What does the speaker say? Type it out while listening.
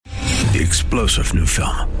The explosive new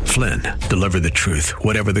film, Flynn, deliver the truth,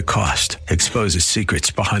 whatever the cost, exposes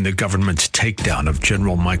secrets behind the government's takedown of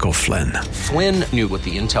General Michael Flynn. Flynn knew what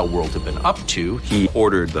the intel world had been up to. He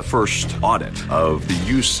ordered the first audit of the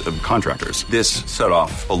use of contractors. This set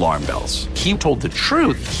off alarm bells. He told the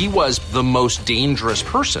truth. He was the most dangerous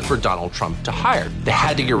person for Donald Trump to hire. They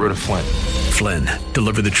had to get rid of Flynn. Flynn,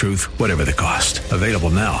 deliver the truth, whatever the cost. Available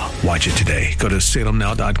now. Watch it today. Go to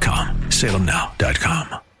salemnow.com.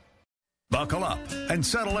 salemnow.com. Buckle up and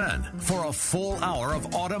settle in for a full hour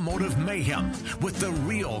of automotive mayhem with the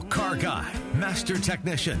real car guy, master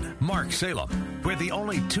technician, Mark Salem, where the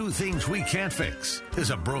only two things we can't fix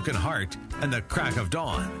is a broken heart and the crack of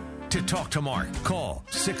dawn. To talk to Mark, call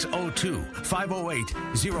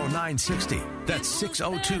 602-508-0960. That's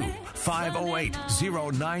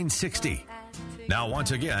 602-508-0960. Now,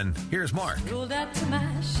 once again, here's Mark.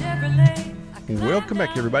 Welcome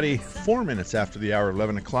back, everybody. 4 minutes after the hour,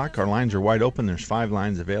 11 o'clock. Our lines are wide open. There's 5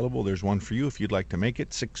 lines available. There's one for you if you'd like to make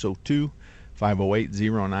it,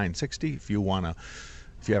 602-508-0960. If you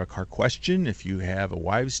have a car question, if you have a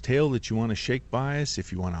wives' tale that you want to shake by us,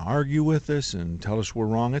 if you want to argue with us and tell us we're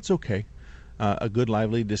wrong, it's okay. A good,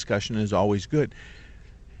 lively discussion is always good.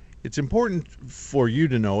 It's important for you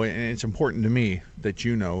to know, and it's important to me that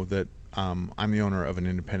you know that I'm the owner of an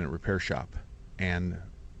independent repair shop, and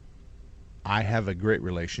I have a great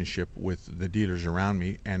relationship with the dealers around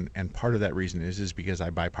me, and part of that reason is because I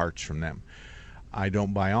buy parts from them. I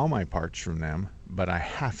don't buy all my parts from them, but I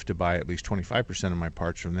have to buy at least 25% of my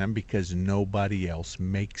parts from them because nobody else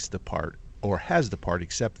makes the part or has the part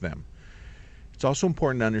except them. It's also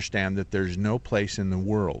important to understand that there's no place in the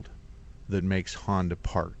world that makes Honda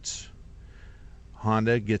parts.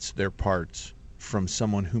 Honda gets their parts from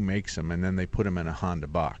someone who makes them, and then they put them in a Honda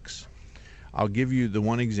box. I'll give you the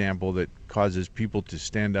one example that causes people to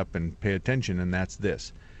stand up and pay attention, and that's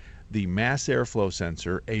this. The mass airflow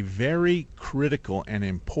sensor, a very critical and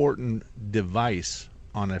important device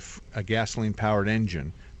on a gasoline-powered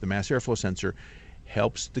engine, the mass airflow sensor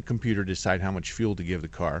helps the computer decide how much fuel to give the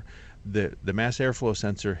car. The mass airflow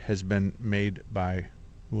sensor has been made by,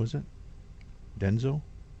 who was it? Denso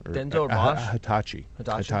or Bosch? Hitachi,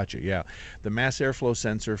 yeah. The mass airflow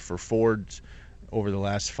sensor for Fords over the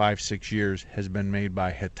last 5-6 years has been made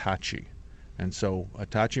by Hitachi. And so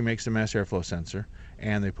Hitachi makes the mass airflow sensor,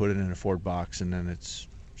 and they put it in a Ford box, and then it's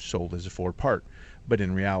sold as a Ford part. But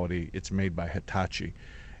in reality, it's made by Hitachi.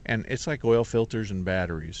 And it's like oil filters and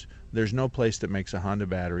batteries. There's no place that makes a Honda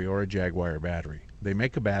battery or a Jaguar battery. They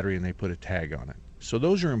make a battery and they put a tag on it. So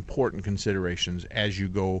those are important considerations as you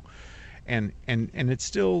go. And it's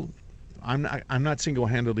still, I'm not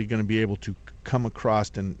single-handedly going to be able to come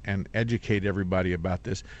across and educate everybody about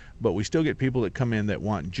this, but we still get people that come in that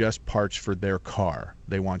want just parts for their car.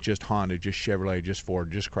 They want just Honda, just Chevrolet, just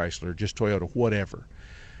Ford, just Chrysler, just Toyota, whatever.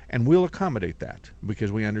 And we'll accommodate that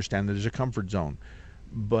because we understand that there's a comfort zone.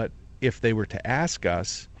 But if they were to ask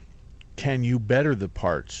us, can you better the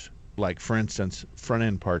parts? Like, for instance,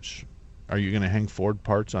 front-end parts. Are you going to hang Ford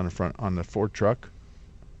parts on the Ford truck?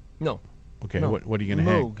 No. Okay, no. What are you going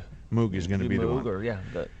to hang? Moog is going to be the one. Or,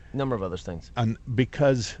 the number of other things.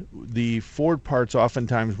 Because the Ford parts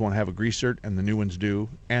oftentimes won't have a greaser, and the new ones do,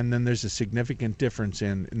 and then there's a significant difference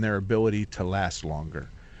in their ability to last longer.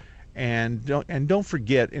 And don't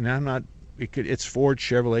forget, and it's Ford,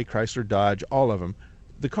 Chevrolet, Chrysler, Dodge, all of them.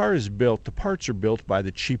 The car is built, the parts are built by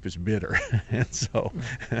the cheapest bidder. And so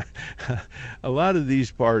a lot of these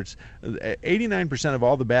parts, 89% of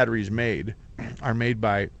all the batteries made are made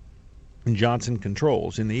by Johnson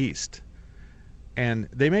Controls in the East. And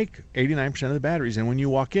they make 89% of the batteries. And when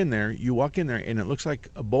you walk in there and it looks like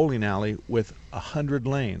a bowling alley with 100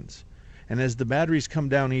 lanes. And as the batteries come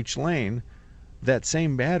down each lane, that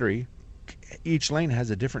same battery, each lane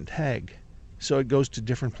has a different tag. So it goes to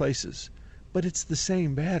different places. But it's the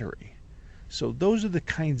same battery. So those are the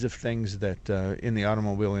kinds of things that in the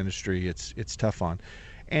automobile industry it's tough on.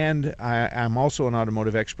 And I'm also an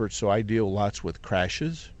automotive expert, so I deal lots with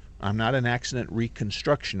crashes. I'm not an accident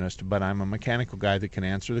reconstructionist, but I'm a mechanical guy that can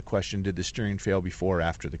answer the question, did the steering fail before or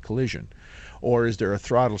after the collision? Or is there a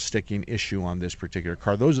throttle sticking issue on this particular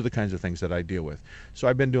car? Those are the kinds of things that I deal with. So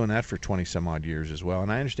I've been doing that for 20 some odd years as well,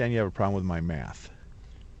 and I understand you have a problem with my math.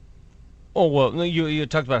 Oh, well, you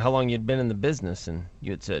talked about how long you'd been in the business, and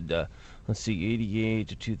you had said, let's see, 88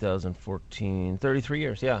 to 2014, 33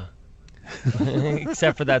 years, yeah.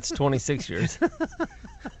 Except for that's 26 years.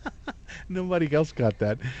 Nobody else got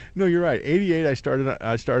that. No, you're right. 88, I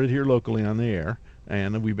started here locally on the air.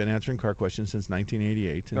 And we've been answering car questions since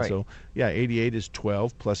 1988. And Right. so, 88 is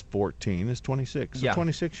 12 plus 14 is 26. So Yeah.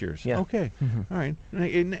 26 years. Yeah. Okay. All right.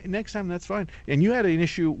 Next time, that's fine. And you had an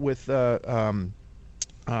issue with, well,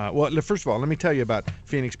 first of all, let me tell you about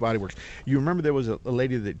Phoenix Body Works. You remember there was a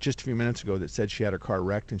lady that just a few minutes ago that said she had her car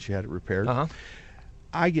wrecked and she had it repaired? Uh-huh.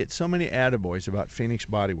 I get so many attaboys about Phoenix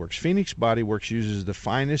Body Works. Phoenix Body Works uses the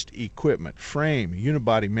finest equipment, frame,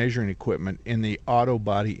 unibody measuring equipment in the auto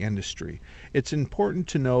body industry. It's important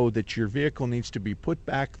to know that your vehicle needs to be put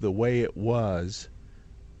back the way it was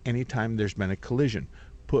anytime there's been a collision.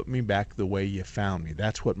 Put me back the way you found me.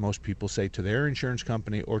 That's what most people say to their insurance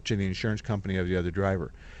company or to the insurance company of the other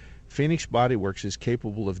driver. Phoenix Body Works is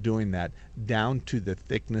capable of doing that down to the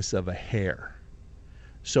thickness of a hair.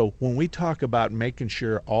 So when we talk about making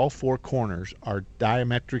sure all four corners are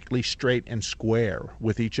diametrically straight and square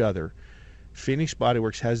with each other, Phoenix Body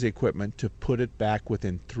Works has the equipment to put it back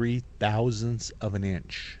within 0.003 of an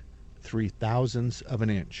inch. 0.003 of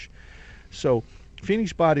an inch. So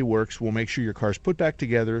Phoenix Body Works will make sure your car's put back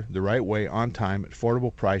together the right way, on time, at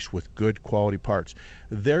affordable price with good quality parts.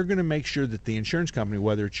 They're going to make sure that the insurance company,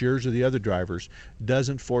 whether it's yours or the other drivers,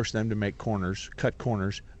 doesn't force them to make cut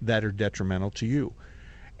corners that are detrimental to you.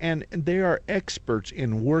 And they are experts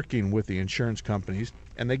in working with the insurance companies,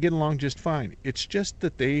 and they get along just fine. It's just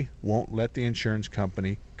that they won't let the insurance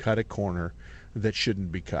company cut a corner that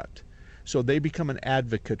shouldn't be cut. So they become an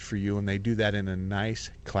advocate for you, and they do that in a nice,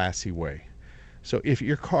 classy way. So if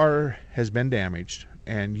your car has been damaged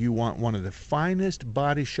and you want one of the finest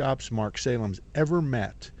body shops Mark Salem's ever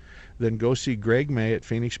met, then go see Greg May at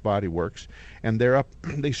Phoenix Body Works. And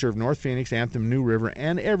they serve North Phoenix, Anthem, New River,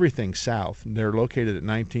 and everything south. They're located at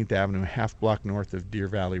 19th Avenue, half block north of Deer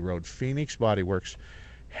Valley Road. Phoenix Body Works,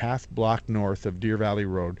 half block north of Deer Valley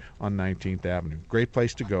Road on 19th Avenue. Great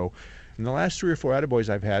place to go. And the last 3 or 4 attaboys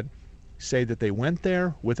I've had say that they went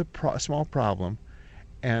there with a small problem,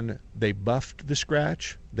 and they buffed the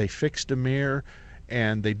scratch, they fixed a mirror,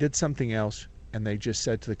 and they did something else, and they just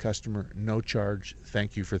said to the customer, no charge,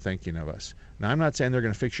 thank you for thinking of us. Now, I'm not saying they're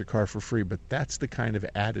going to fix your car for free, but that's the kind of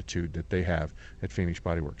attitude that they have at Phoenix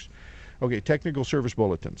Body Works. Okay, technical service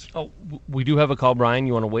bulletins. Oh, we do have a call, Brian.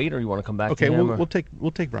 You want to wait, or you want to come back Okay, to him?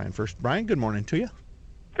 we'll take Brian first. Brian, good morning to you.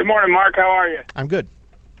 Good morning, Mark. How are you? I'm good.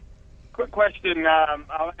 Quick question.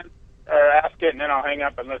 I'll ask it, and then I'll hang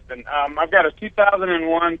up and listen. I've got a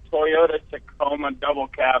 2001 Toyota Tacoma double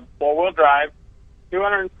cab, four-wheel drive,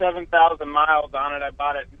 207,000 miles on it. I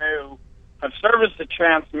bought it new. I've serviced the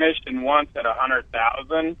transmission once at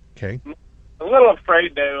 100,000. Okay. I'm a little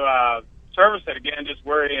afraid to service it again, just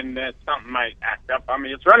worrying that something might act up. I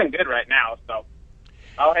mean, it's running good right now, so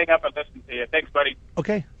I'll hang up and listen to you. Thanks, buddy.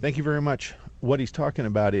 Okay, thank you very much. What he's talking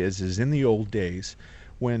about is in the old days,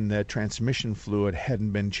 when the transmission fluid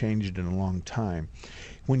hadn't been changed in a long time,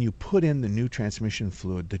 when you put in the new transmission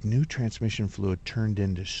fluid turned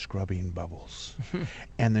into scrubbing bubbles.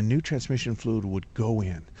 And the new transmission fluid would go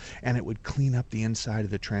in, and it would clean up the inside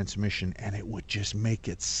of the transmission, and it would just make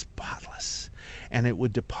it spotless. And it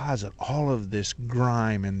would deposit all of this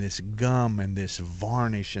grime and this gum and this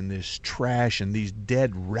varnish and this trash and these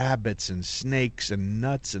dead rabbits and snakes and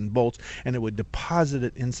nuts and bolts, and it would deposit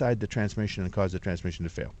it inside the transmission and cause the transmission to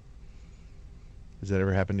fail. Has that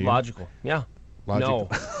ever happened to you? Logical. Yeah. Logical.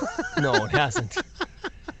 No. No, it hasn't.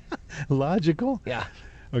 Logical? Yeah.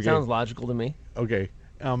 Okay. Sounds logical to me. Okay.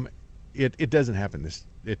 It doesn't happen this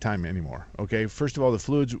time anymore. Okay. First of all, the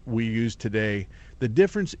fluids we use today, the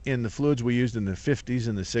difference in the fluids we used in the 50s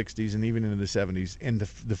and the 60s and even into the 70s and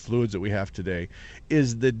the fluids that we have today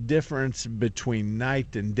is the difference between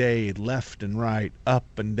night and day, left and right,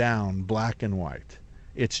 up and down, black and white.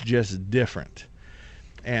 It's just different.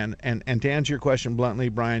 And to answer your question bluntly,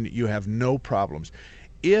 Brian, you have no problems.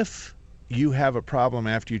 If you have a problem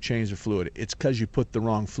after you change the fluid, it's because you put the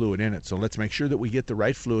wrong fluid in it. So let's make sure that we get the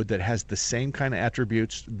right fluid that has the same kind of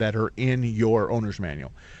attributes that are in your owner's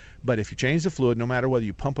manual. But if you change the fluid, no matter whether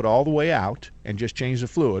you pump it all the way out and just change the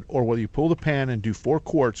fluid, or whether you pull the pan and do 4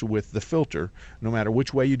 quarts with the filter, no matter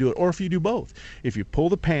which way you do it, or if you do both. If you pull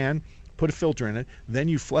the pan, put a filter in it, then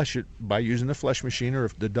you flush it by using the flush machine or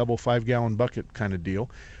the double 5-gallon bucket kind of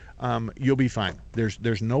deal, you'll be fine.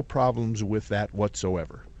 There's no problems with that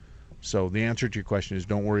whatsoever. So the answer to your question is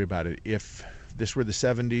don't worry about it. If this were the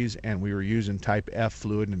 70s and we were using type F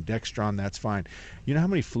fluid and Dextron, that's fine. You know how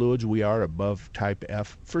many fluids we are above type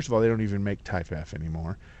F? First of all, they don't even make type F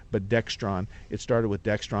anymore. But Dextron, it started with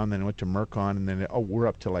Dextron, then it went to Mercon, and then we're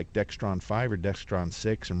up to like Dextron 5 or Dextron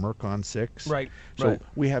 6 and Mercon 6. Right. So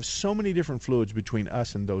we have so many different fluids between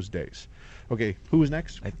us and those days. Okay, who was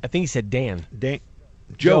next? I think he said Dan. Joe.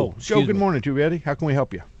 Joe, excuse good me. morning to you, Eddie. How can we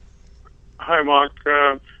help you? Hi, Mark.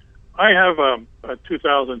 I have a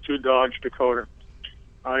 2002 Dodge Dakota.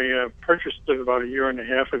 I purchased it about a year and a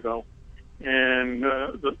half ago, and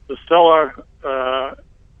the seller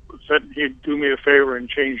said he'd do me a favor and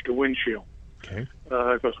change the windshield because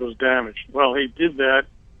it was damaged. Well, he did that,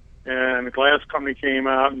 and the glass company came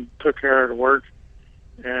out and took care of the work,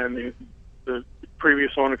 and the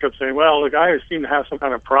previous owner kept saying, well, the guy seemed to have some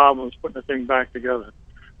kind of problems putting the thing back together.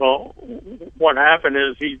 Well, what happened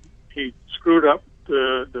is he screwed up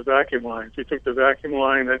the vacuum lines. He took the vacuum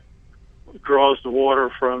line that draws the water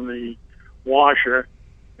from the washer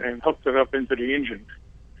and hooked it up into the engine,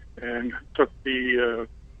 and took the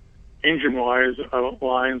engine lines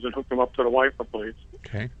and hooked them up to the wiper blades.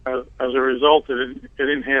 Okay. As a result, it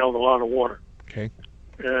inhaled a lot of water. Okay.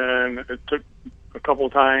 And it took a couple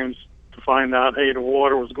of times to find out, hey, the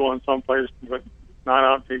water was going someplace, but not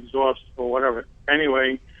out the exhaust or whatever.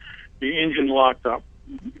 Anyway, the engine locked up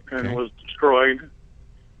and was destroyed,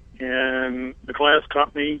 and the glass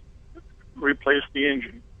company replaced the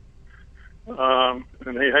engine. And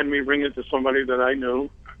they had me bring it to somebody that I knew,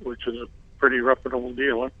 which is a pretty reputable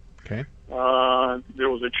dealer. Okay. There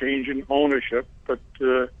was a change in ownership, but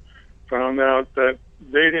found out that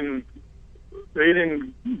they didn't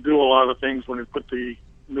do a lot of things when they put the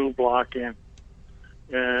new block in,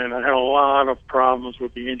 and I had a lot of problems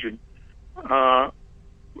with the engine.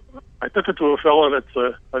 I took it to a fellow that's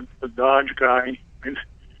a Dodge guy,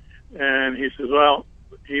 and he says, well,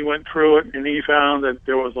 he went through it and he found that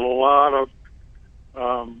there was a lot of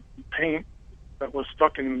paint that was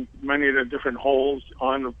stuck in many of the different holes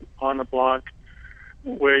on the block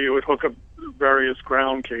where you would hook up various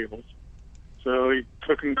ground cables. So he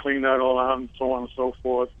took and cleaned that all out and so on and so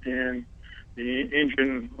forth, and the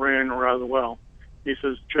engine ran rather well. He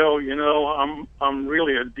says, Joe, you know, I'm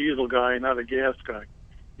really a diesel guy, not a gas guy.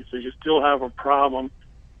 He says, you still have a problem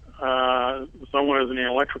somewhere in the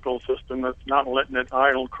electrical system that's not letting it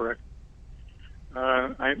idle correct.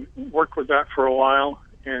 I worked with that for a while,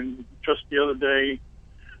 and just the other day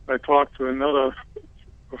I talked to another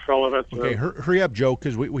fellow that's... Okay, hurry up, Joe,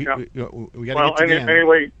 because we got to get to the end.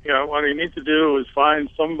 Anyway, you know, what I need to do is find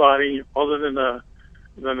somebody other than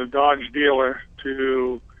a Dodge dealer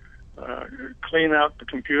to clean out the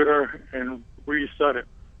computer and reset it.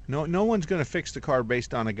 No one's going to fix the car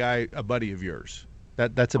based on a buddy of yours.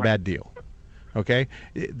 That's a bad deal. Okay?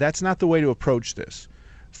 That's not the way to approach this.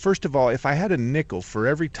 First of all, if I had a nickel for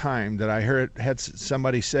every time that I had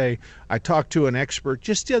somebody say, I talked to an expert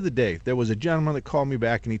just the other day, there was a gentleman that called me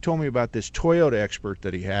back and he told me about this Toyota expert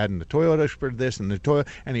that he had, and the Toyota expert this, and the Toyota,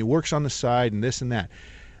 and he works on the side and this and that.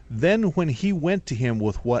 Then when he went to him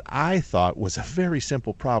with what I thought was a very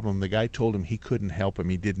simple problem, the guy told him he couldn't help him.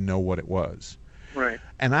 He didn't know what it was. Right.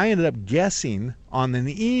 And I ended up guessing on an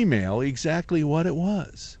email exactly what it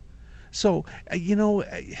was. So, you know,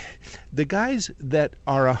 the guys that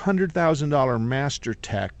are $100,000 master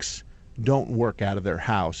techs don't work out of their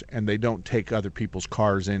house, and they don't take other people's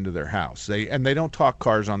cars into their house. They don't talk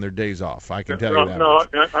cars on their days off. I can tell you that. No,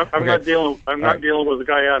 I'm not dealing. I'm not dealing with a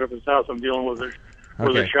guy out of his house. I'm dealing with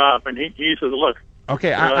a shop, and he says, look.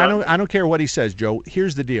 Okay, I don't care what he says, Joe.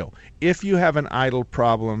 Here's the deal: if you have an idle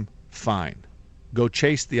problem, fine, go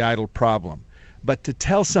chase the idle problem. But to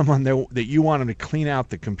tell someone that you want them to clean out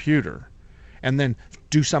the computer and then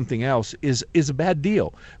do something else is a bad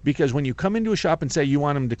deal. Because when you come into a shop and say you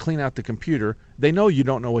want them to clean out the computer, they know you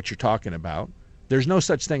don't know what you're talking about. There's no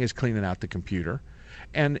such thing as cleaning out the computer.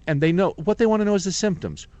 And they know what they want to know is the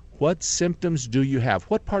symptoms. What symptoms do you have?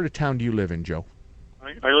 What part of town do you live in, Joe?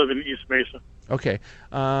 I live in East Mesa. Okay.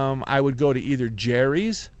 I would go to either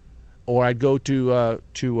Jerry's or I'd go to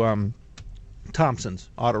Thompson's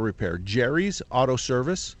Auto Repair. Jerry's Auto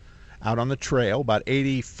Service out on the trail, about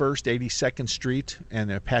 81st, 82nd Street and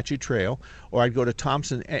Apache Trail. Or I'd go to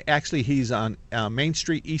Thompson. Actually, he's on Main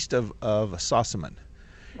Street east of Sossaman.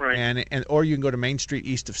 Right. And or you can go to Main Street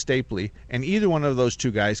east of Stapley, and either one of those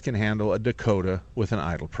two guys can handle a Dakota with an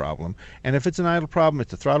idle problem. And if it's an idle problem,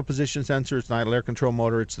 it's a throttle position sensor, it's an idle air control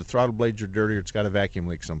motor, it's the throttle blades are dirty, or it's got a vacuum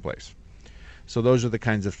leak someplace. So those are the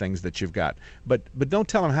kinds of things that you've got. But don't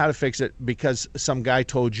tell him how to fix it because some guy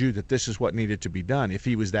told you that this is what needed to be done. If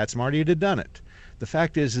he was that smart, he'd have done it. The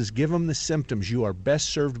fact is give them the symptoms. You are best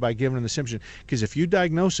served by giving them the symptoms. Because if you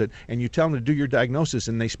diagnose it and you tell them to do your diagnosis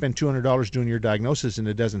and they spend $200 doing your diagnosis and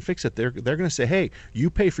it doesn't fix it, they're going to say, hey,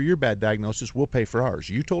 you pay for your bad diagnosis, we'll pay for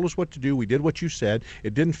ours. You told us what to do, we did what you said,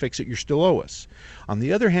 it didn't fix it, you still owe us. On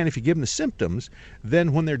the other hand, if you give them the symptoms,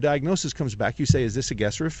 then when their diagnosis comes back, you say, is this a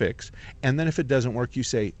guess or a fix? And then if it doesn't work, you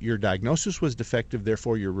say, your diagnosis was defective,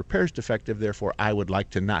 therefore your repair is defective, therefore I would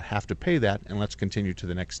like to not have to pay that, and let's continue to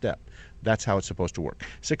the next step. That's how it's supposed to work.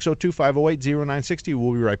 602-508-0960.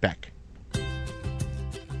 We'll be right back.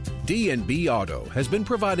 D&B Auto has been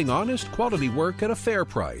providing honest, quality work at a fair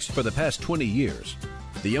price for the past 20 years.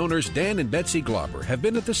 The owners, Dan and Betsy Glauber, have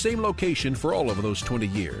been at the same location for all of those 20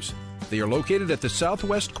 years. They are located at the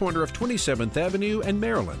southwest corner of 27th Avenue and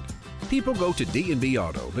Maryland. People go to D&B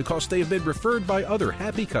Auto because they have been referred by other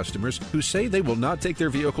happy customers who say they will not take their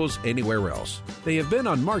vehicles anywhere else. They have been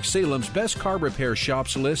on Mark Salem's best car repair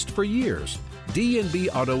shops list for years. D&B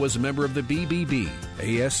Auto is a member of the BBB,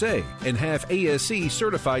 ASA, and have ASE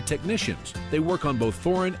certified technicians. They work on both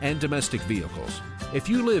foreign and domestic vehicles. If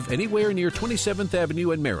you live anywhere near 27th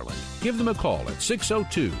Avenue in Maryland, give them a call at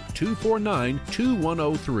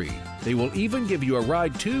 602-249-2103. They will even give you a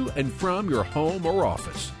ride to and from your home or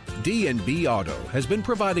office. D&B Auto has been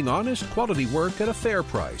providing honest, quality work at a fair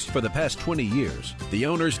price for the past 20 years. The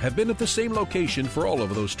owners have been at the same location for all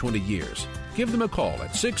of those 20 years. Give them a call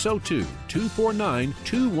at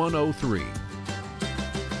 602-249-2103.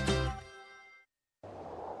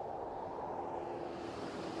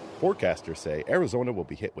 Forecasters say Arizona will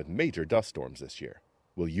be hit with major dust storms this year.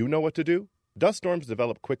 Will you know what to do? Dust storms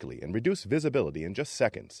develop quickly and reduce visibility in just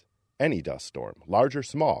seconds. Any dust storm, large or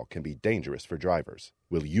small, can be dangerous for drivers.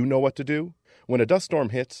 Will you know what to do? When a dust storm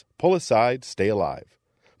hits, pull aside, stay alive.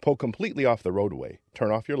 Pull completely off the roadway,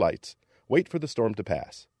 turn off your lights, wait for the storm to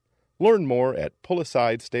pass. Learn more at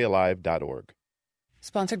pullasidestayalive.org.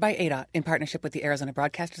 Sponsored by ADOT in partnership with the Arizona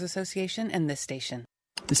Broadcasters Association and this station.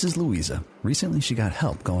 This is Louisa. Recently, she got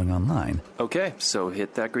help going online. Okay, so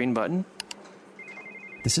hit that green button.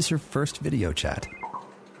 This is her first video chat.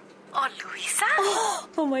 Oh, Louisa?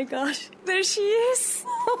 Oh my gosh, there she is.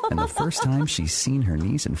 And the first time she's seen her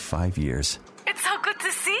niece in 5 years. It's so good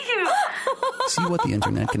to see you. See what the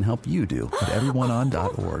internet can help you do at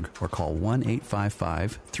everyoneon.org or call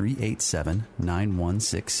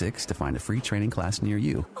 1-855-387-9166 to find a free training class near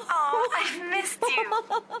you. Oh, I've missed you.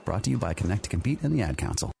 Brought to you by Connect to Compete and the Ad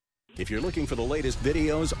Council. If you're looking for the latest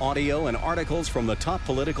videos, audio, and articles from the top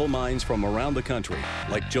political minds from around the country,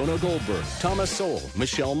 like Jonah Goldberg, Thomas Sowell,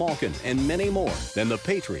 Michelle Malkin, and many more, then The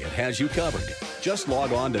Patriot has you covered. Just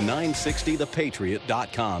log on to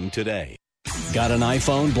 960thepatriot.com today. Got an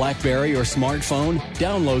iPhone, BlackBerry, or smartphone?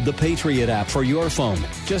 Download the Patriot app for your phone.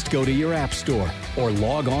 Just go to your app store or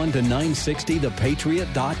log on to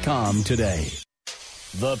 960thepatriot.com today.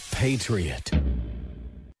 The Patriot.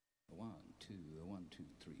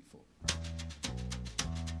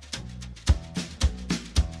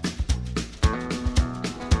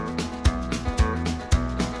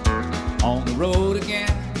 On the road again.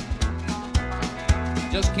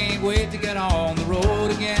 Just can't wait to get on the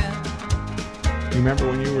road again. You remember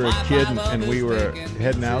when you were a kid and we were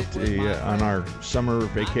heading out on our summer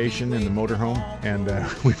vacation in the motorhome and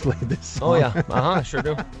we played this song? Oh, yeah. Sure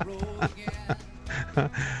do.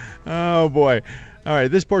 Oh, boy. All right,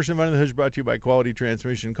 this portion of Under the Hood is brought to you by Quality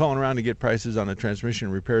Transmission. Calling around to get prices on a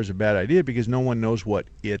transmission repair is a bad idea because no one knows what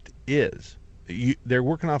it is. They're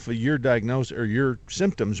working off of your diagnosis or your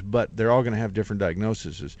symptoms, but they're all going to have different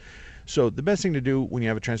diagnoses. So the best thing to do when you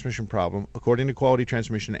have a transmission problem, according to Quality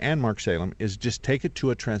Transmission and Mark Salem, is just take it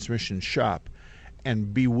to a transmission shop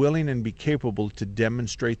and be willing and be capable to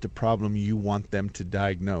demonstrate the problem you want them to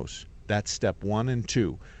diagnose. That's step 1 and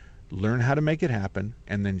 2. Learn how to make it happen,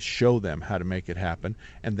 and then show them how to make it happen,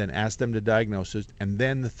 and then ask them to diagnose it. And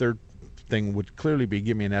then the third thing would clearly be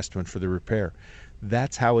give me an estimate for the repair.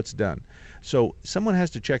 That's how it's done. So someone has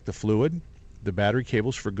to check the fluid, the battery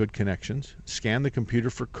cables for good connections, scan the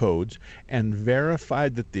computer for codes, and verify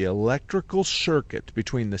that the electrical circuit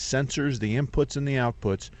between the sensors, the inputs, and the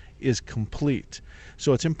outputs is complete.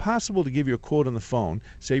 So it's impossible to give you a quote on the phone,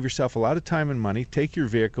 save yourself a lot of time and money, take your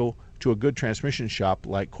vehicle to a good transmission shop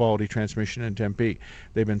like Quality Transmission in Tempe.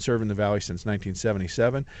 They've been serving the Valley since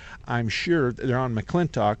 1977. I'm sure they're on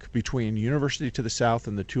McClintock between University to the south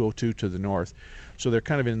and the 202 to the north. So they're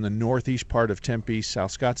kind of in the northeast part of Tempe,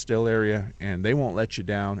 South Scottsdale area, and they won't let you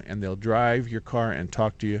down, and they'll drive your car and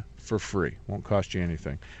talk to you for free. Won't cost you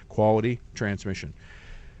anything. Quality Transmission.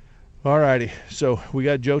 All righty, so we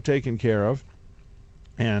got Joe taken care of.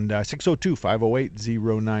 And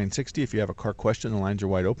 602-508-0960. If you have a car question, the lines are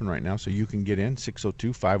wide open right now, so you can get in.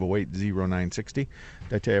 602-508-0960. Did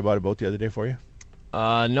I tell you about a boat the other day for you?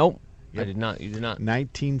 Nope. Yep. I did not. You did not.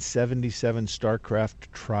 1977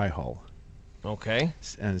 Starcraft Tri-Hull. Okay.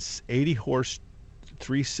 And it's 80-horse,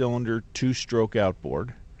 3-cylinder, 2-stroke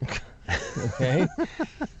outboard. Okay.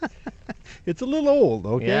 It's a little old,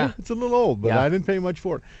 okay? Yeah. It's a little old, but Yeah. I didn't pay much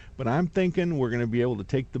for it. But I'm thinking we're going to be able to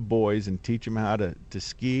take the boys and teach them how to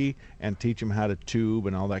ski and teach them how to tube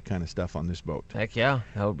and all that kind of stuff on this boat. Heck yeah,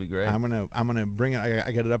 that would be great. I'm gonna bring it.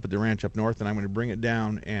 I got it up at the ranch up north, and I'm gonna bring it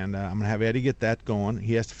down, and I'm gonna have Eddie get that going.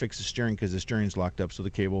 He has to fix the steering because the steering's locked up, so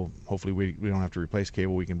the cable. Hopefully, we don't have to replace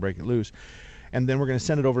cable. We can break it loose. And then we're going to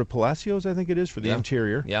send it over to Palacios, I think it is, for the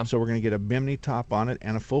interior. Yeah. So we're going to get a bimini top on it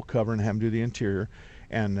and a full cover and have them do the interior.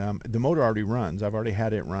 And the motor already runs. I've already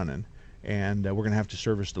had it running. And we're going to have to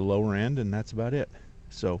service the lower end, and that's about it.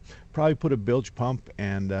 So probably put a bilge pump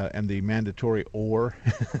and the mandatory oar.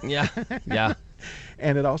 Yeah, yeah.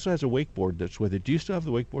 And it also has a wakeboard that's with it. Do you still have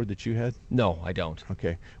the wakeboard that you had? No, I don't.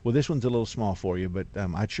 Okay. Well, this one's a little small for you, but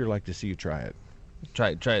I'd sure like to see you try it.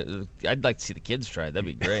 Try it. I'd like to see the kids try it. That'd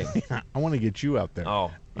be great. I want to get you out there.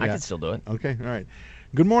 Oh, I Yeah. can still do it. Okay, all right.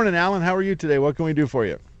 Good morning, Alan. How are you today? What can we do for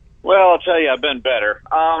you? Well, I'll tell you, I've been better.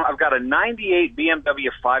 I've got a 98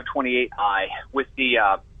 BMW 528i with the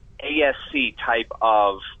ASC type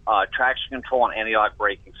of traction control and anti-lock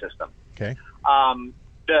braking system. Okay.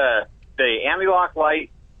 The anti-lock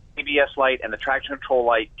light, ABS light, and the traction control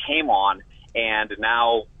light came on, and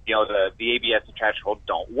now the ABS and traction control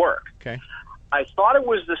don't work. Okay. I thought it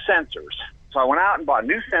was the sensors, so I went out and bought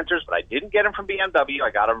new sensors, but I didn't get them from BMW. I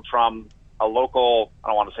got them from a local, I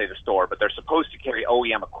don't want to say the store, but they're supposed to carry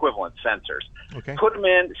OEM equivalent sensors. Okay. Put them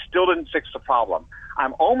in, still didn't fix the problem.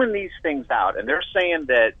 I'm ohming these things out, and they're saying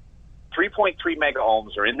that 3.3 mega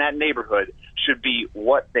ohms or in that neighborhood should be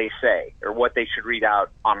what they say or what they should read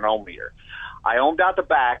out on an ohm meter. I ohmed out the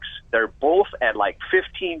backs. They're both at like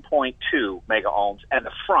 15.2 mega ohms, and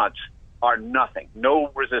the fronts are nothing,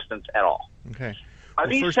 no resistance at all. Okay. Are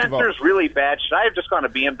these sensors really bad? Should I have just gone to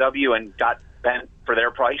BMW and got bent for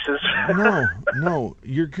their prices? No,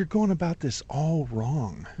 you're going about this all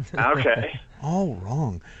wrong. Okay. All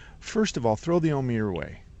wrong. First of all, throw the ohm meter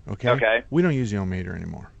away. Okay. Okay. We don't use the ohm meter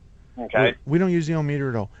anymore. Okay. We don't use the ohm meter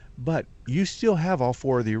at all. But you still have all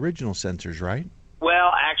four of the original sensors, right?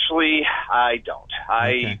 Well, actually, I don't.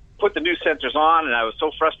 I put the new sensors on, and I was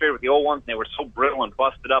so frustrated with the old ones, and they were so brittle and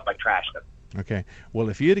busted up, I trashed them. Okay. Well,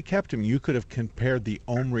 if you had kept them, you could have compared the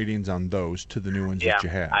ohm readings on those to the new ones that you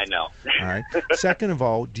have. I know. All right. Second of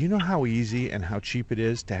all, do you know how easy and how cheap it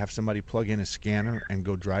is to have somebody plug in a scanner and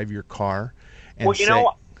go drive your car? And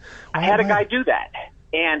well, I had a guy do that,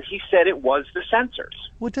 and he said it was the sensors.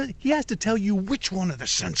 Well, he has to tell you which one of the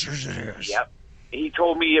sensors it is. Yep. He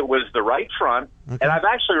told me it was the right front, and I've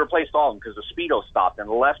actually replaced all of them because the Speedo stopped, and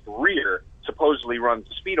the left rear supposedly runs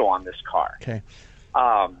the Speedo on this car. Okay.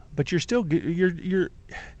 But you're still you're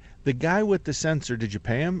the guy with the sensor. Did you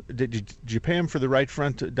pay him? Did you pay him for the right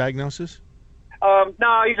front diagnosis?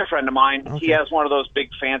 No, he's a friend of mine. Okay. He has one of those big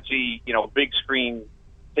fancy, big screen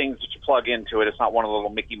things that you plug into it. It's not one of the little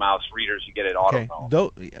Mickey Mouse readers you get at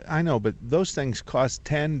AutoZone. I know, but those things cost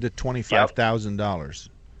 $10,000 to $25,000.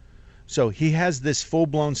 So he has this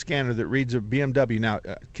full-blown scanner that reads a BMW. Now,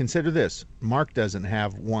 consider this. Mark doesn't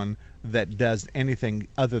have one that does anything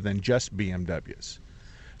other than just BMWs.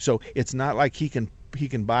 So it's not like he can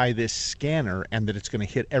buy this scanner and that it's going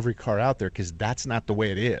to hit every car out there, because that's not the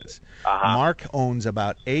way it is. Mark owns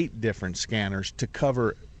about 8 different scanners to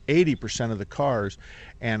cover 80% of the cars,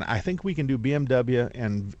 and I think we can do BMW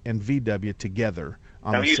and VW together.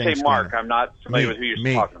 Now, you say Mark, I'm not familiar with who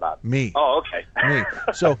you're talking about. Me. Oh, okay. Me.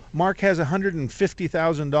 So Mark has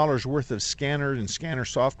 $150,000 worth of scanners and scanner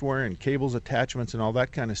software and cables, attachments, and all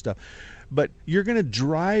that kind of stuff. But you're going to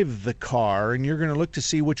drive the car, and you're going to look to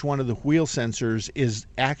see which one of the wheel sensors is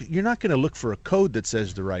you're not going to look for a code that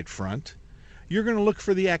says the right front. You're going to look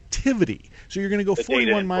for the activity. So you're going to go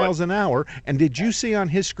 41 miles an hour. And did you see on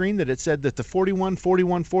his screen that it said that the 41,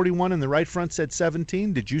 41, 41 and the right front said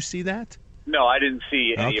 17? Did you see that? No, I didn't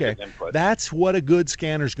see any of his input. That's what a good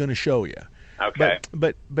scanner is going to show you. Okay.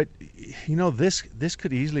 But this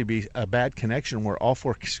could easily be a bad connection where all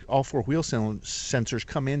four wheel sensors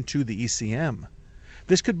come into the ECM.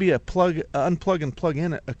 This could be a unplug and plug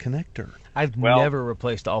in a connector. I've never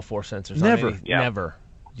replaced all 4 sensors. Never. Never.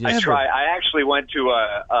 I actually went to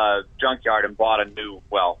a junkyard and bought a new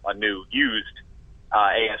used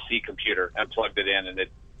ASC computer and plugged it in, and it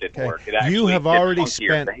didn't work. It actually you have already did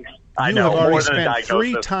spent. things. You have already spent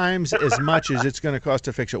 3 times as much as it's going to cost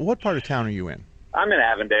to fix it. What part of town are you in? I'm in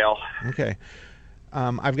Avondale. Okay.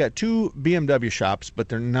 I've got 2 BMW shops, but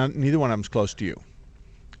neither one of them's close to you.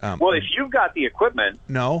 Well, if you've got the equipment,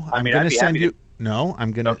 I'm going to send you. No,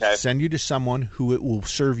 I'm going to send you to someone who it will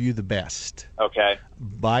serve you the best. Okay.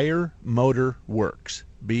 Beyer Motor Works.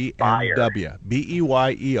 BMW.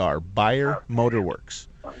 Beyer. Beyer Motor Works.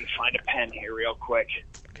 Let me find a pen here real quick.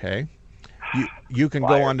 Okay. You can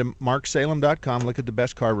go on to marksalem.com, look at the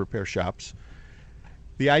best car repair shops.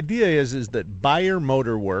 The idea is that Buyer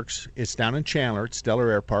Motor Works, it's down in Chandler, it's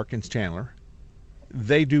Stellar Air Park in Chandler.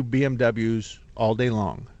 They do BMWs all day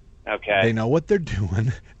long. Okay. They know what they're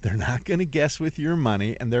doing. They're not going to guess with your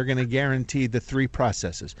money, and they're going to guarantee the 3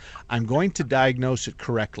 processes. I'm going to diagnose it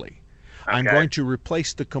correctly. Okay. I'm going to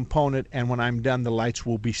replace the component, and when I'm done, the lights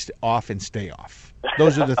will be off and stay off.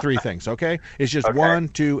 Those are the 3 things, okay? It's just 1,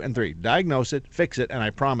 2, and 3. Diagnose it, fix it, and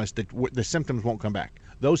I promise that the symptoms won't come back.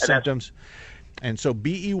 Those symptoms... And so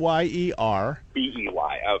BEYER. BEY,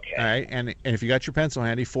 okay. All right, and if you got your pencil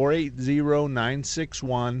handy,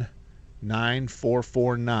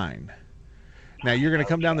 480-961-9449. Now, you're going to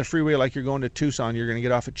come down the freeway like you're going to Tucson. You're going to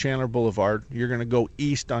get off at Chandler Boulevard. You're going to go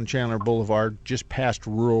east on Chandler Boulevard, just past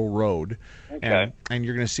Rural Road. Okay. And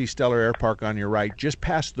you're going to see Stellar Air Park on your right, just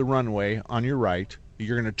past the runway on your right.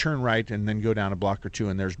 You're going to turn right and then go down a block or 2,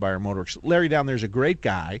 and there's Buyer Motor Works. Larry down there's a great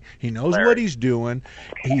guy. He knows what he's doing.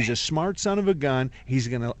 He's a smart son of a gun.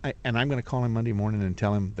 And I'm going to call him Monday morning and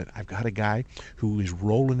tell him that I've got a guy who is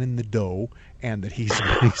rolling in the dough and that he's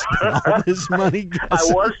spent all this money. I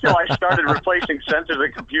was till I started replacing sensors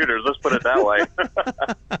and computers. Let's put it that way.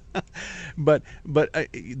 But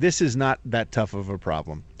this is not that tough of a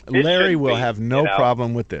problem. Larry will have no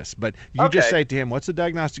problem with this, but you just say to him, what's the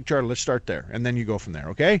diagnostic chart? Let's start there, and then you go from there,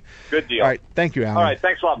 okay? Good deal. All right, thank you, Alan. All right,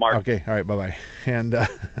 thanks a lot, Mark. Okay, all right, bye-bye. And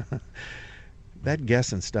that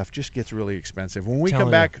guessing stuff just gets really expensive. When we come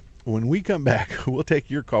back, we'll take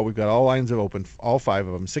your call. We've got all lines open, all 5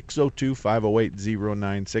 of them,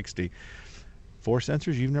 602-508-0960. 4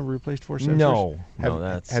 sensors? You've never replaced 4 sensors? No,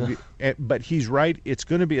 but he's right. It's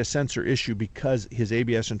going to be a sensor issue because his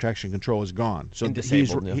ABS and traction control is gone. So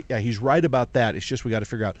he's right about that. It's just we got to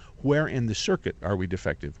figure out where in the circuit are we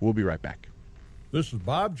defective. We'll be right back. This is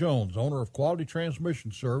Bob Jones, owner of Quality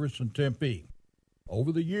Transmission Service in Tempe.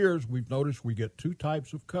 Over the years, we've noticed we get 2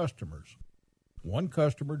 types of customers. One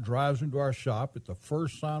customer drives into our shop at the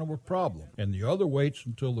first sign of a problem, and the other waits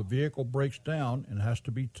until the vehicle breaks down and has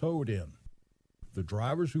to be towed in. The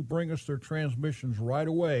drivers who bring us their transmissions right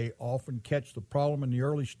away often catch the problem in the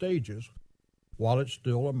early stages while it's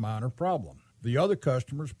still a minor problem. The other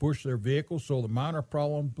customers push their vehicles so the minor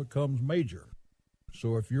problem becomes major.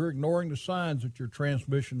 So if you're ignoring the signs that your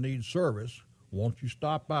transmission needs service, won't you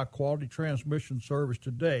stop by Quality Transmission Service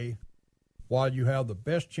today while you have the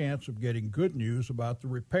best chance of getting good news about the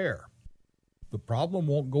repair? The problem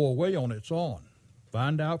won't go away on its own.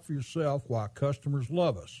 Find out for yourself why customers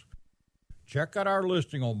love us. Check out our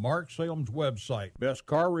listing on Mark Salem's website, Best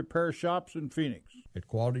Car Repair Shops in Phoenix. At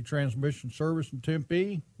Quality Transmission Service in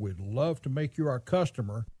Tempe, we'd love to make you our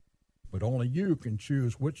customer, but only you can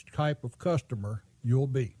choose which type of customer you'll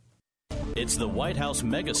be. It's the White House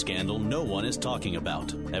mega scandal no one is talking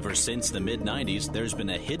about. Ever since the mid-90s, there's been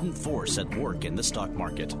a hidden force at work in the stock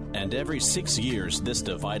market. And every 6 years, this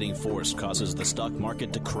dividing force causes the stock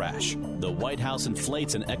market to crash. The White House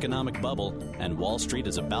inflates an economic bubble, and Wall Street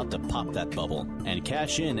is about to pop that bubble and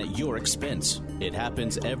cash in at your expense. It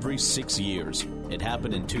happens every 6 years. It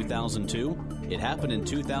happened in 2002, it happened in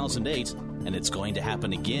 2008, and it's going to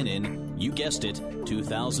happen again in, you guessed it,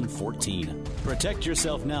 2014. Protect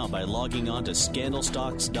yourself now by logging on to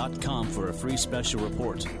scandalstocks.com for a free special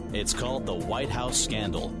report. It's called the White House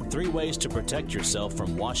Scandal. 3 ways to protect yourself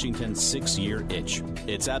from Washington's 6-year itch.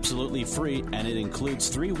 It's absolutely free, and it includes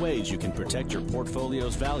 3 ways you can protect your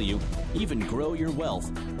portfolio's value, even grow your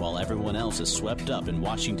wealth, while everyone else is swept up in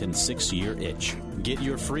Washington's 6-year itch. Get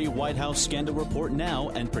your free White House Scandal report now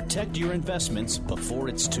and protect your investments before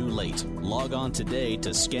it's too late. Log on today to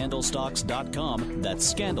scandalstocks.com.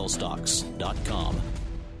 That's scandalstocks.com.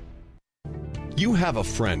 You have a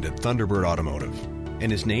friend at Thunderbird Automotive,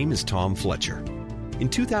 and his name is Tom Fletcher. In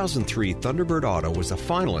 2003, Thunderbird Auto was a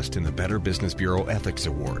finalist in the Better Business Bureau Ethics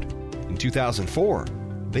Award. In 2004,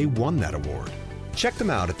 they won that award. Check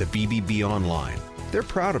them out at the BBB online. They're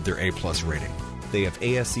proud of their A+ rating. They have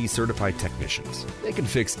ASE certified technicians. They can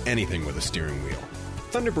fix anything with a steering wheel.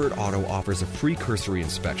 Thunderbird Auto offers a free cursory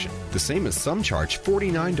inspection, the same as some charge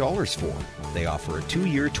 $49 for. They offer a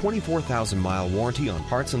 2-year, 24,000-mile warranty on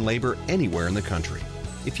parts and labor anywhere in the country.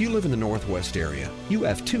 If you live in the Northwest area, you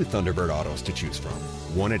have 2 Thunderbird Autos to choose from.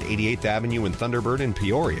 One at 88th Avenue in Thunderbird in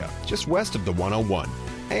Peoria, just west of the 101.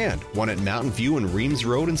 And one at Mountain View and Reams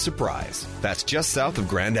Road in Surprise. That's just south of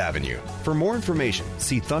Grand Avenue. For more information,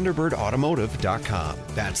 see ThunderbirdAutomotive.com.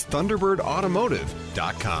 That's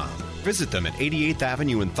ThunderbirdAutomotive.com. Visit them at 88th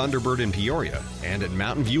Avenue in Thunderbird in Peoria and at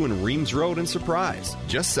Mountain View and Reams Road in Surprise,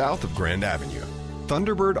 just south of Grand Avenue.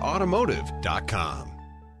 ThunderbirdAutomotive.com.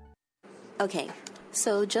 Okay,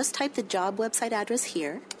 so just type the job website address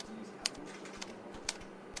here,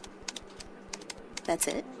 That's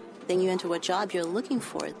it. Then you enter what job you're looking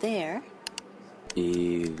for there.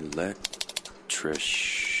 Electrician.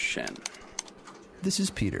 This is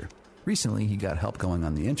Peter. Recently, he got help going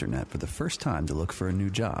on the internet for the first time to look for a new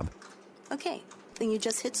job. Okay, then you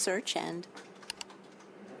just hit search and...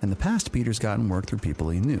 In the past, Peter's gotten work through people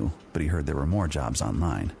he knew, but he heard there were more jobs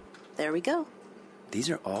online. There we go. These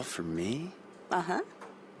are all for me? Uh-huh.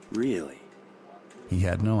 Really? He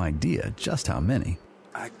had no idea just how many.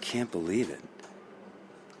 I can't believe it.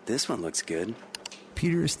 This one looks good.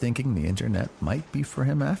 Peter is thinking the internet might be for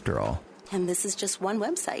him after all. And this is just one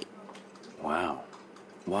website. Wow.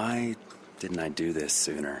 Why didn't I do this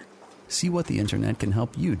sooner? See what the internet can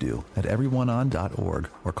help you do at everyoneon.org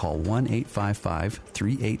or call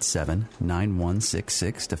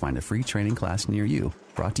 1-855-387-9166 to find a free training class near you.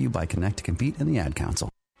 Brought to you by Connect to Compete and the Ad Council.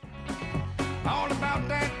 All about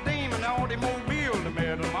that demon automobile, the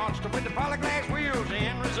metal monster with the polyglass wheels, the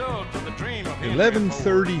end result of the dream of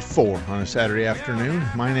 11:34 on a Saturday afternoon.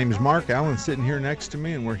 My name is Mark Allen, sitting here next to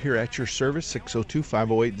me, and we're here at your service,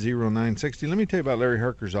 602-508-0960. Let me tell you about Larry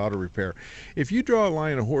Harker's Auto Repair. If you draw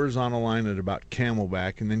a horizontal line at about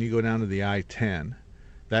Camelback, and then you go down to the I-10,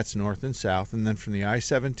 that's north and south, and then from the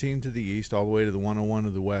I-17 to the east all the way to the 101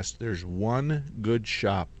 to the west, there's one good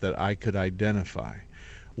shop that I could identify.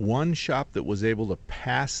 One shop that was able to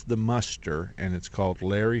pass the muster, and it's called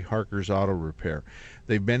Larry Harker's Auto Repair.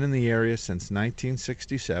 They've been in the area since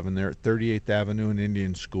 1967. They're at 38th Avenue and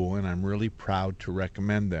Indian School, and I'm really proud to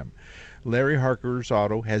recommend them. Larry Harker's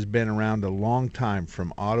Auto has been around a long time,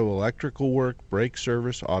 from auto electrical work, brake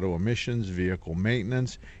service, auto emissions, vehicle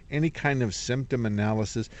maintenance, any kind of symptom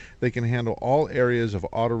analysis. They can handle all areas of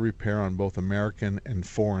auto repair on both American and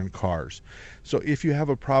foreign cars. So if you have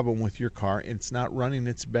a problem with your car, it's not running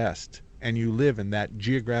its best, and you live in that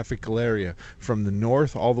geographical area from the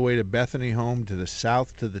north all the way to Bethany Home, to the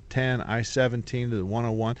south to the 10, I-17 to the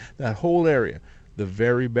 101, that whole area, the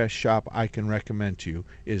very best shop I can recommend to you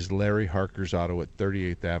is Larry Harker's Auto at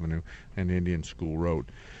 38th Avenue and Indian School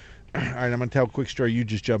Road. All right, I'm going to tell a quick story. You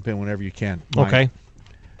just jump in whenever you can. Okay.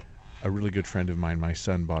 A really good friend of mine, my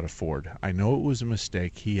son, bought a Ford. I know it was a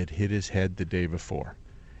mistake. He had hit his head the day before.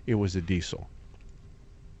 It was a diesel.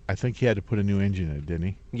 I think he had to put a new engine in it, didn't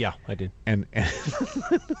he? Yeah, I did. And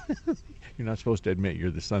you're not supposed to admit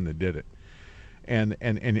you're the son that did it. And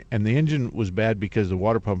the engine was bad because the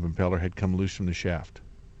water pump impeller had come loose from the shaft,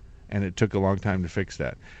 and it took a long time to fix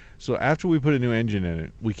that. So after we put a new engine in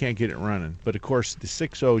it, we can't get it running. But of course, the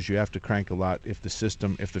 6.0s you have to crank a lot if the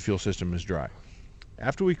fuel system is dry.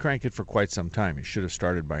 After we crank it for quite some time, it should have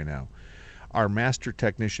started by now, our master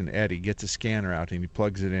technician Eddie gets a scanner out and he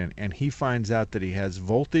plugs it in, and he finds out that he has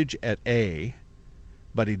voltage at A,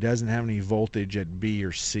 but he doesn't have any voltage at B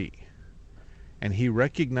or C. And he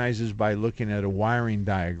recognizes by looking at a wiring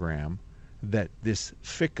diagram that this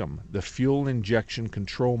FICM, the Fuel Injection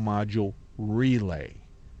Control Module relay,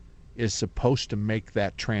 is supposed to make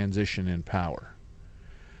that transition in power.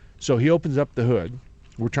 So he opens up the hood.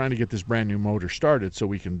 We're trying to get this brand new motor started so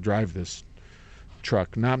we can drive this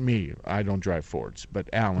truck. Not me. I don't drive Fords, but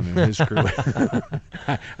Alan and his crew.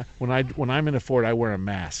 When I'm in a Ford, I wear a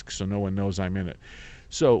mask so no one knows I'm in it.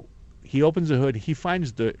 So he opens the hood. He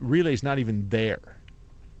finds the relay's not even there.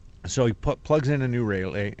 So he plugs in a new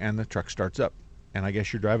relay, and the truck starts up. And I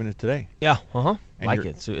guess you're driving it today. Yeah, like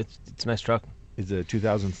it. So it's a nice truck. Is it a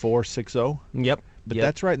 2004 6.0? Yep. But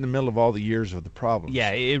that's right in the middle of all the years of the problems.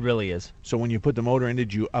 Yeah, it really is. So when you put the motor in,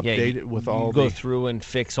 did you update it with all you go through and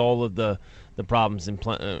fix all of the problems, and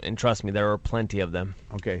trust me, there are plenty of them.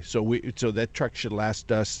 Okay, so that truck should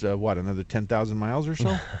last us, another 10,000 miles or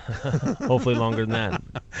so? Hopefully longer than that.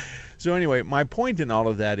 So anyway, my point in all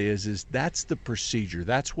of that is that's the procedure.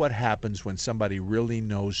 That's what happens when somebody really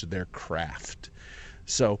knows their craft.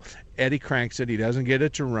 So Eddie cranks it. He doesn't get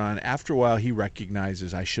it to run. After a while, he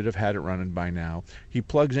recognizes, I should have had it running by now. He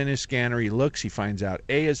plugs in his scanner. He looks. He finds out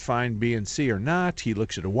A is fine, B and C are not. He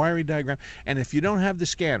looks at a wiring diagram. And if you don't have the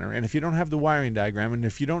scanner, and if you don't have the wiring diagram, and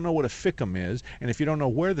if you don't know what a FICM is, and if you don't know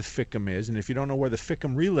where the FICM is, and if you don't know where the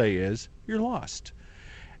FICM relay is, you're lost.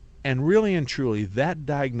 And really and truly, that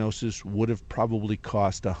diagnosis would have probably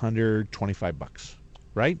cost $125,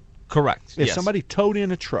 right? Correct. If yes. somebody towed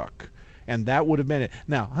in a truck, and that would have been it.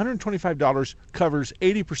 Now, $125 covers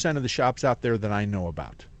 80% of the shops out there that I know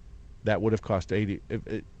about. That would have cost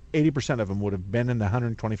 80% of them would have been in the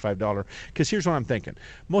 $125. Because here's what I'm thinking.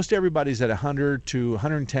 Most everybody's at $100 to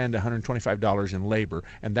 $110 to $125 in labor,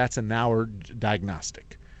 and that's an hour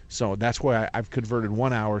diagnostic. So that's why I've converted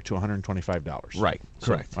 1 hour to $125. Right,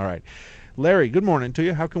 correct. All right. Larry, good morning to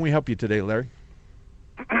you. How can we help you today, Larry?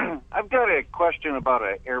 I've got a question about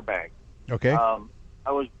an airbag. Okay. I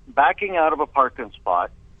I was backing out of a parking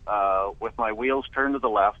spot with my wheels turned to the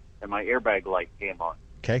left, and my airbag light came on.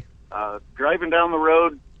 Okay. Driving down the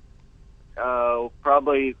road,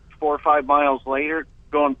 probably 4 or 5 miles later,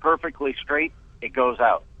 going perfectly straight, it goes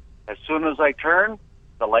out. As soon as I turn,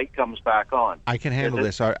 the light comes back on. I can handle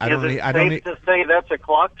this. Is it safe to say that's a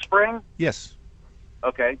clock spring? Yes.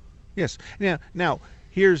 Okay. Yes. Now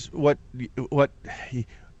here's what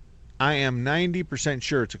I am 90%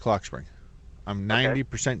 sure it's a clock spring. I'm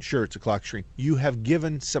 90% sure it's a clock spring. You have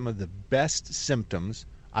given some of the best symptoms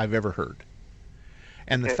I've ever heard.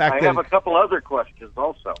 And the fact I that have a couple other questions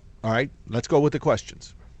also. All right, let's go with the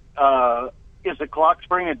questions. Is a clock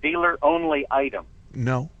spring a dealer-only item?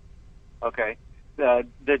 No. Okay. The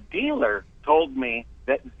dealer told me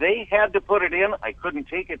that they had to put it in. I couldn't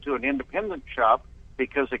take it to an independent shop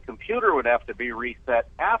because the computer would have to be reset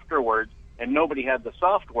afterwards, and nobody had the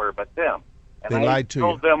software but them. And They lied to you. I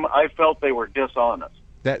told them I felt they were dishonest.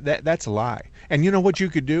 That's a lie. And you know what you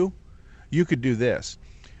could do? You could do this.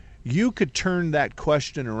 You could turn that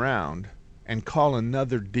question around and call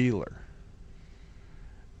another dealer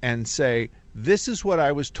and say, this is what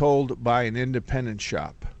I was told by an independent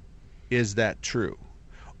shop. Is that true?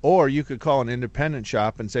 Or you could call an independent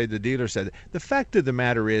shop and say the dealer said, the fact of the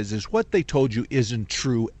matter is what they told you isn't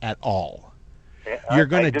true at all. You're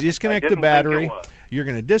going to disconnect the battery. You're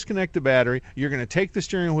going to disconnect the battery. You're going to take the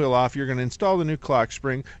steering wheel off. You're going to install the new clock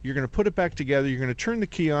spring. You're going to put it back together. You're going to turn the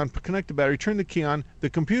key on, connect the battery, turn the key on. The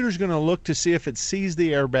computer's going to look to see if it sees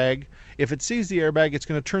the airbag. If it sees the airbag, it's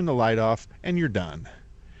going to turn the light off, and you're done.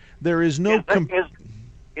 There is no...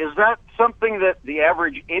 Is that something that the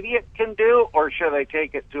average idiot can do, or should I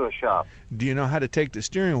take it to a shop? Do you know how to take the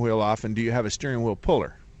steering wheel off, and do you have a steering wheel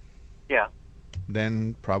puller? Yeah.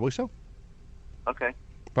 Then probably so. Okay.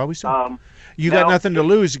 Probably so. You got nothing to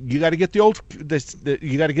lose. You got to get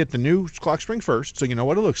you got to get the new clock spring first, so you know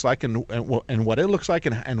what it looks like and what it looks like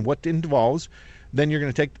and what it involves. Then you're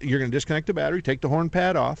going to disconnect the battery, take the horn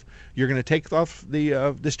pad off. You're going to take off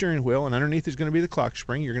the steering wheel, and underneath is going to be the clock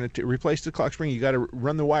spring. You're going to replace the clock spring. You got to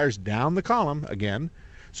run the wires down the column again.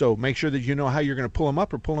 So make sure that you know how you're going to pull them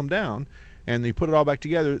up or pull them down, and you put it all back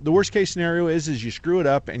together. The worst case scenario is you screw it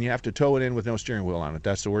up and you have to tow it in with no steering wheel on it.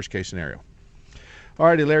 That's the worst case scenario. All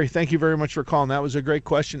righty, Larry, thank you very much for calling. That was a great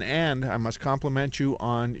question, and I must compliment you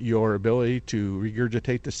on your ability to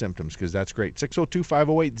regurgitate the symptoms, because that's great.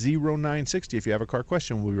 602-508-0960 if you have a car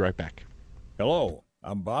question. We'll be right back. Hello,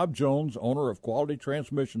 I'm Bob Jones, owner of Quality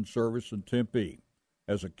Transmission Service in Tempe.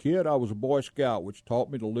 As a kid, I was a Boy Scout, which taught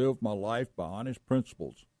me to live my life by honest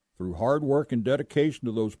principles. Through hard work and dedication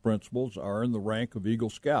to those principles, I earned the rank of Eagle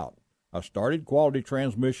Scout. I started Quality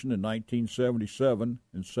Transmission in 1977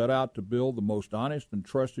 and set out to build the most honest and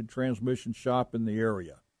trusted transmission shop in the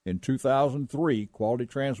area. In 2003, Quality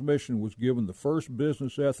Transmission was given the first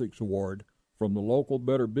Business Ethics Award from the local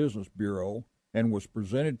Better Business Bureau and was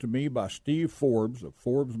presented to me by Steve Forbes of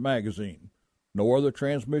Forbes Magazine. No other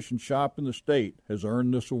transmission shop in the state has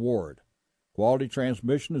earned this award. Quality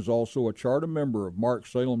Transmission is also a charter member of Mark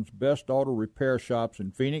Salem's Best Auto Repair Shops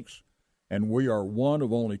in Phoenix, and we are one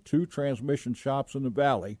of only 2 transmission shops in the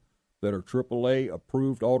Valley that are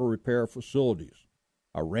AAA-approved auto repair facilities.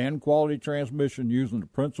 I ran Quality Transmission using the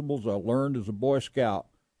principles I learned as a Boy Scout,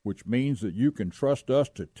 which means that you can trust us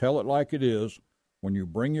to tell it like it is when you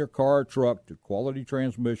bring your car or truck to Quality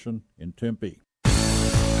Transmission in Tempe.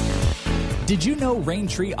 Did you know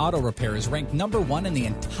Raintree Auto Repair is ranked #1 in the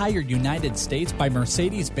entire United States by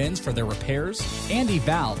Mercedes-Benz for their repairs? Andy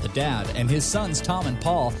Val, the dad, and his sons Tom and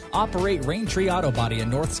Paul operate Raintree Auto Body in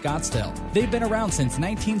North Scottsdale. They've been around since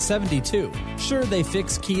 1972. Sure, they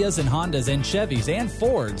fix Kias and Hondas and Chevys and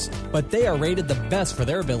Fords, but they are rated the best for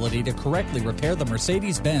their ability to correctly repair the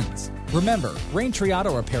Mercedes-Benz. Remember, Raintree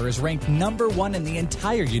Auto Repair is ranked #1 in the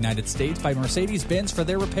entire United States by Mercedes-Benz for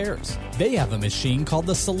their repairs. They have a machine called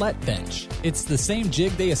the Select Bench. It's the same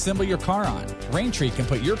jig they assemble your car on. Raintree can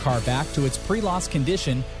put your car back to its pre-loss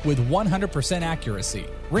condition with 100% accuracy.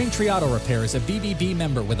 Raintree Auto Repair is a BBB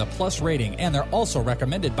member with a plus rating, and they're also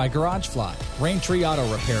recommended by GarageFly. Raintree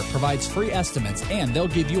Auto Repair provides free estimates, and they'll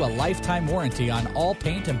give you a lifetime warranty on all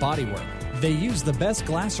paint and bodywork. They use the best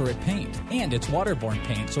Glaceret paint, and it's waterborne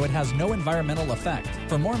paint, so it has no environmental effect.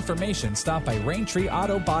 For more information, stop by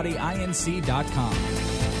RaintreeAutoBodyInc.com.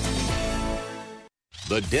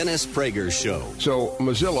 The Dennis Prager Show. So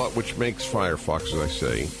Mozilla, which makes Firefox, as I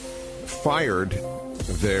say, fired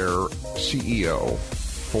their CEO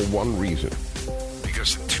for one reason.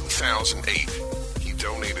 Because in 2008, he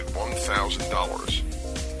donated $1,000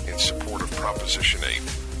 in support of Proposition 8,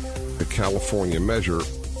 the California measure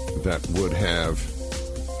that would have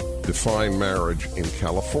define marriage in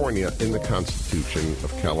California, in the Constitution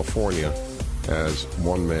of California, as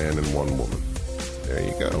one man and one woman. There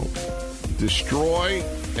you go. Destroy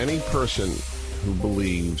any person who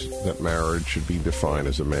believes that marriage should be defined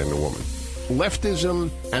as a man and a woman. Leftism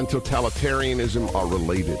and totalitarianism are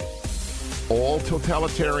related. All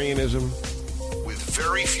totalitarianism, with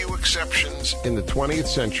very few exceptions in the 20th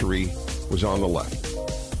century, was on the left.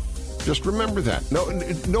 Just remember that.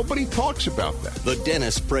 Nobody talks about that. The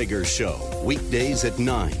Dennis Prager Show, weekdays at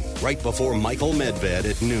 9, right before Michael Medved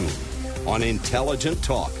at noon, on Intelligent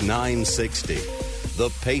Talk 960, The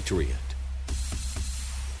Patriot.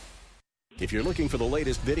 If you're looking for the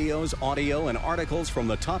latest videos, audio, and articles from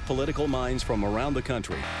the top political minds from around the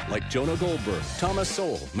country, like Jonah Goldberg, Thomas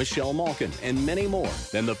Sowell, Michelle Malkin, and many more,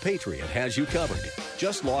 then The Patriot has you covered.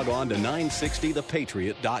 Just log on to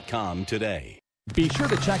 960thepatriot.com today. Be sure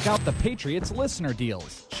to check out The Patriot's listener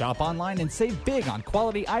deals. Shop online and save big on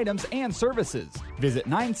quality items and services. Visit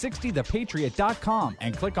 960thepatriot.com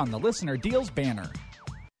and click on the listener deals banner.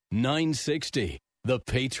 960, The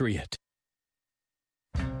Patriot.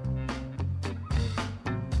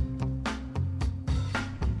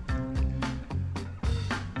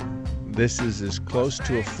 This is as close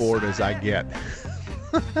to a Ford as I get.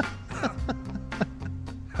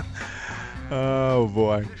 Oh,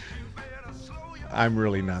 boy. I'm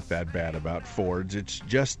really not that bad about Fords. It's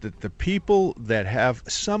just that the people that have,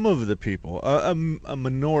 some of the people, a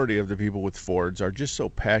minority of the people with Fords are just so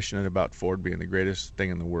passionate about Ford being the greatest thing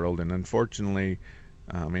in the world. And unfortunately,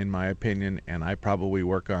 in my opinion, and I probably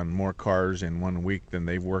work on more cars in 1 week than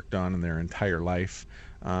they've worked on in their entire life.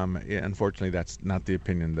 Unfortunately, that's not the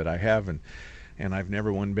opinion that I have. And I've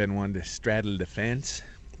never been one to straddle the fence.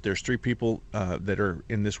 There's three people that are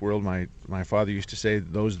in this world. My father used to say,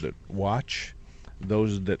 those that watch,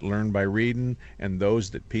 those that learn by reading, and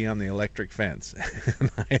those that pee on the electric fence.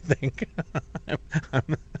 And I think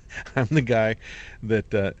I'm the guy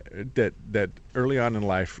that early on in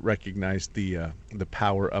life recognized the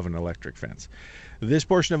power of an electric fence. This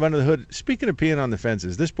portion of Under the Hood, speaking of peeing on the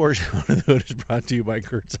fences, this portion of Under the Hood is brought to you by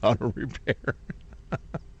Kurt's Auto Repair.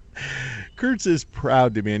 Kurt's is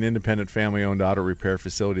proud to be an independent family-owned auto repair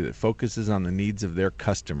facility that focuses on the needs of their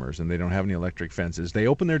customers, and they don't have any electric fences. They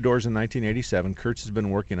opened their doors in 1987. Kurt's has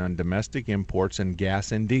been working on domestic imports and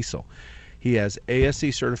gas and diesel. He has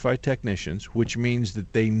ASE certified technicians, which means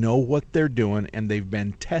that they know what they're doing and they've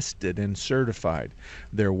been tested and certified.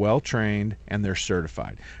 They're well trained and they're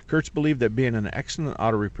certified. Kurt's believe that being an excellent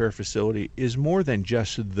auto repair facility is more than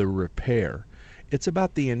just the repair. It's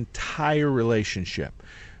about the entire relationship.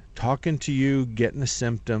 Talking to you, getting the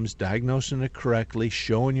symptoms, diagnosing it correctly,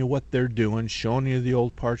 showing you what they're doing, showing you the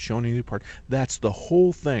old part, showing you the part. That's the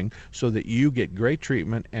whole thing so that you get great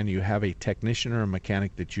treatment and you have a technician or a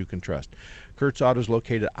mechanic that you can trust. Kurt's Auto is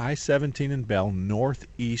located at I-17 in Bell,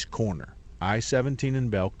 northeast corner. I-17 in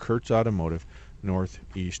Bell, Kurt's Automotive,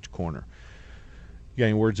 northeast corner. You got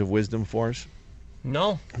any words of wisdom for us?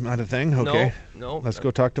 No. Not a thing? Okay. No. Let's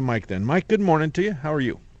go talk to Mike then. Mike, good morning to you. How are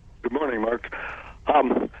you? Good morning, Mark.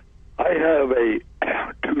 I have a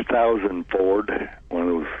 2000 Ford, one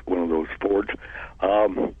of those Fords.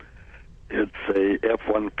 It's a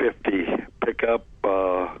F-150 pickup,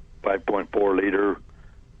 5.4 liter,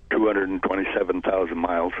 227,000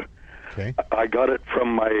 miles. Okay. I got it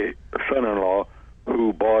from my son-in-law,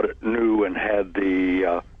 who bought it new and had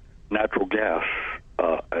the natural gas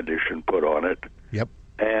addition put on it. Yep.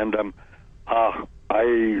 And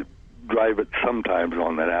I drive it sometimes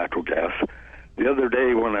on the natural gas. The other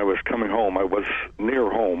day when I was coming home, I was near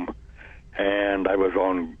home, and I was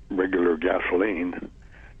on regular gasoline,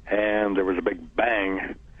 and there was a big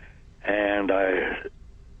bang, and I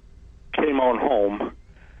came on home.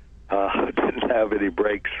 Didn't have any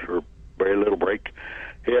brakes, or very little brake.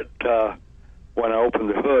 It when I opened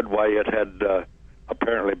the hood, why it had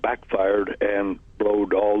apparently backfired and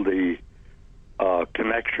blowed all the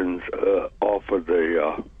connections off of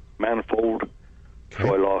the manifold. Okay.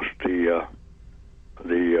 So I lost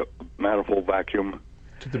the manifold vacuum.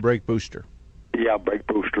 To the brake booster. Yeah, brake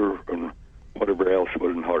booster and whatever else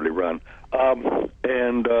wouldn't hardly run.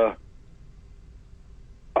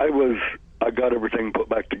 I got everything put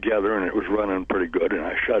back together, and it was running pretty good, and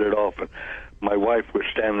I shut it off. And my wife was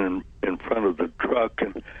standing in front of the truck,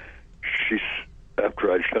 and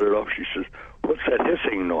after I shut it off, she says, "What's that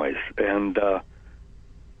hissing noise?" And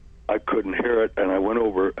I couldn't hear it, and I went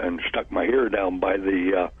over and stuck my ear down by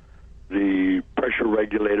the pressure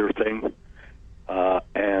regulator thing,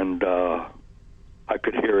 and I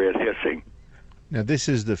could hear it hissing. Now, this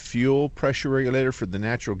is the fuel pressure regulator for the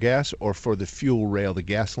natural gas or for the fuel rail, the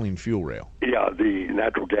gasoline fuel rail? Yeah, the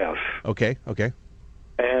natural gas. Okay.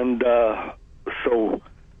 And so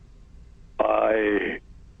I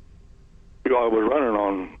was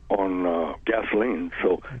running on gasoline.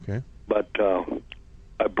 So, okay. But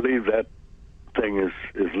I believe that thing is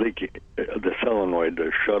leaking. The solenoid,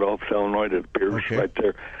 the shut-off solenoid, it appears right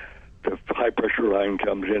there. The high-pressure line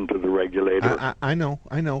comes into the regulator. I know.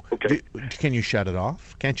 Okay. Can you shut it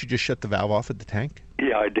off? Can't you just shut the valve off at the tank?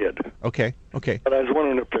 Yeah, I did. Okay. But I was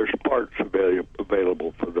wondering if there's parts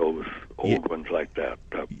available for those old ones like that,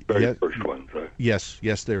 very first ones. Yes,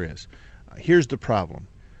 there is. Here's the problem.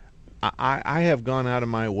 I have gone out of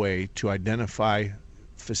my way to identify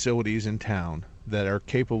facilities in town that are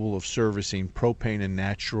capable of servicing propane and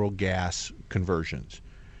natural gas conversions.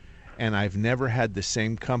 And I've never had the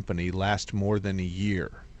same company last more than a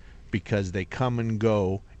year because they come and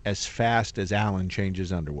go as fast as Alan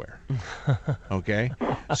changes underwear. Okay?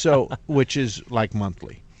 So, which is like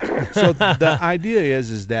monthly. So the idea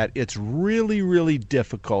is that it's really, really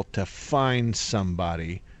difficult to find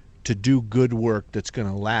somebody to do good work that's going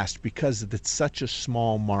to last because it's such a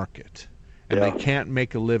small market. And they can't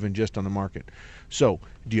make a living just on the market. So,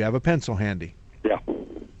 do you have a pencil handy? Yeah.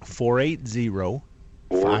 480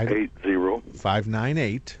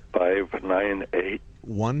 598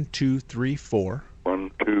 1234.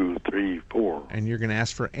 1234. And you're going to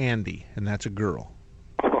ask for Andy, and that's a girl.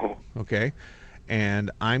 Oh. Okay?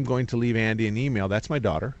 And I'm going to leave Andy an email. That's my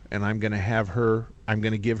daughter. And I'm going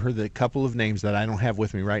to give her the couple of names that I don't have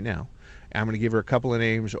with me right now. I'm going to give her a couple of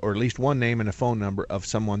names, or at least one name and a phone number of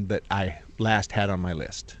someone that I last had on my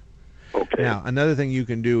list. Okay. Now, another thing you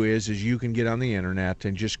can do is you can get on the internet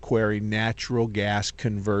and just query natural gas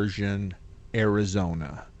conversion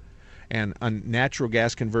Arizona. And on natural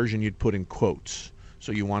gas conversion, you'd put in quotes.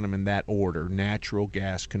 So you want them in that order, natural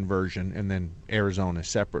gas conversion, and then Arizona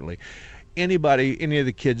separately. Any of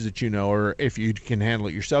the kids that you know, or if you can handle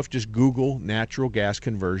it yourself, just Google natural gas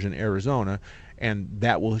conversion Arizona, and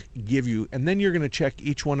that will give you, and then you're going to check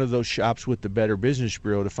each one of those shops with the Better Business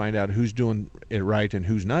Bureau to find out who's doing it right and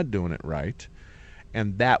who's not doing it right.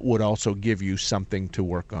 And that would also give you something to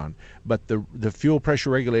work on. But the fuel pressure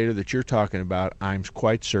regulator that you're talking about, I'm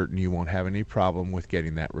quite certain you won't have any problem with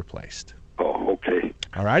getting that replaced. Oh, okay.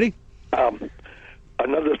 All righty?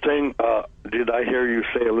 Another thing, did I hear you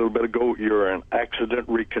say a little bit ago you're an accident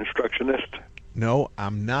reconstructionist? No,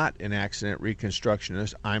 I'm not an accident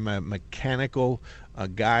reconstructionist. I'm a mechanical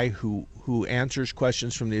guy who answers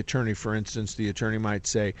questions from the attorney. For instance, the attorney might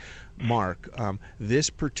say, Mark, this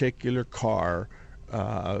particular car,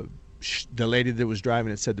 the lady that was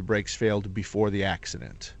driving it said the brakes failed before the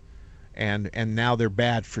accident. And now they're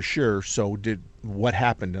bad for sure, so what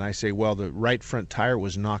happened? And I say, well, the right front tire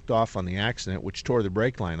was knocked off on the accident, which tore the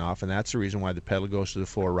brake line off, and that's the reason why the pedal goes to the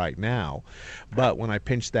floor right now. But when I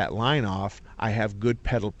pinch that line off, I have good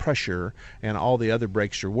pedal pressure, and all the other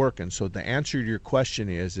brakes are working. So the answer to your question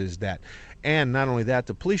is that, and not only that,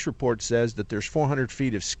 the police report says that there's 400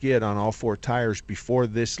 feet of skid on all four tires before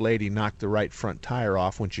this lady knocked the right front tire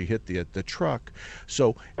off when she hit the truck.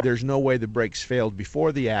 So there's no way the brakes failed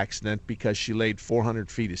before the accident because she laid 400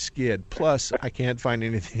 feet of skid. Plus, I can't find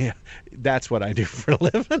anything. That's what I do for a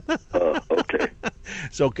living. Okay.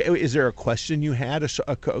 So is there a question you had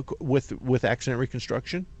with accident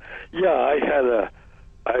reconstruction? Yeah,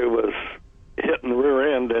 I was hitting the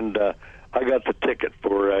rear end, and I got the ticket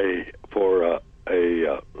for a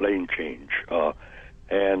lane change,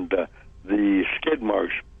 and the skid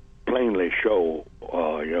marks plainly show.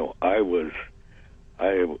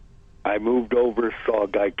 I moved over, saw a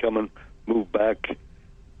guy coming, moved back,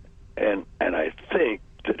 and I think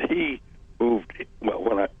that he moved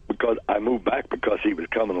because I moved back because he was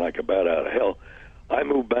coming like a bat out of hell. I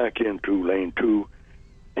moved back into lane 2.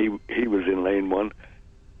 He was in lane 1,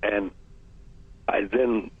 and I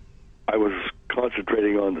was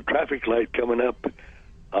concentrating on the traffic light coming up,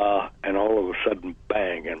 and all of a sudden,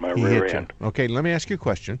 bang, in my rear end. Okay, let me ask you a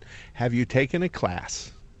question. Have you taken a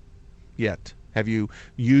class yet? Have you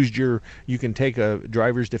used you can take a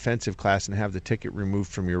driver's defensive class and have the ticket removed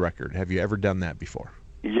from your record. Have you ever done that before?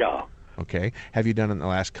 Yeah. Okay. Have you done it in the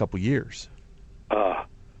last couple years?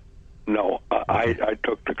 No. I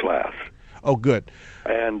took the class. Oh, good.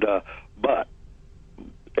 And but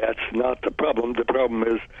that's not the problem. The problem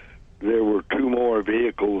is there were 2 more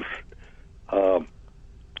vehicles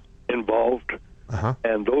involved,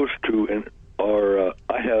 and those 2 are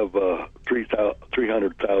I have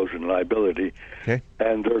 $300,000 liability, okay,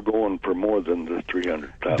 and they're going for more than the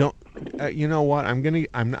 $300,000. Don't you know what? I'm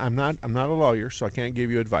not a lawyer, so I can't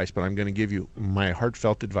give you advice, but I'm going to give you my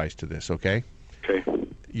heartfelt advice to this. Okay. Okay.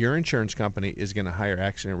 Your insurance company is going to hire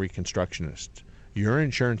accident reconstructionists. Your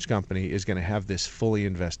insurance company is going to have this fully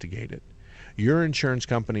investigated. Your insurance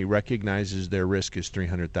company recognizes their risk is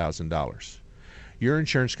 $300,000. Your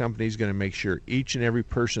insurance company is going to make sure each and every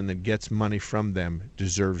person that gets money from them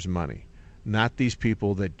deserves money. Not these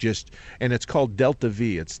people that just, and it's called Delta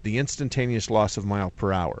V. It's the instantaneous loss of mile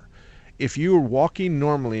per hour. If you are walking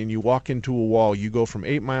normally and you walk into a wall, you go from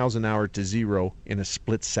 8 miles an hour to 0 in a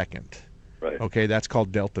split second. Right. Okay, that's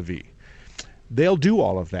called Delta V. They'll do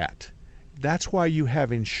all of that. That's why you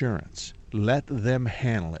have insurance. Let them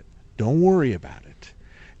handle it. Don't worry about it.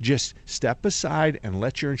 Just step aside and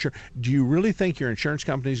let your insurance. Do you really think your insurance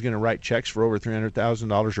company is going to write checks for over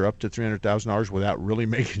 $300,000 or up to $300,000 without really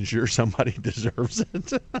making sure somebody deserves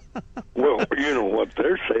it? Well, you know what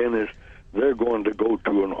they're saying is they're going to go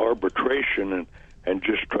to an arbitration and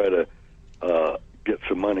just try to get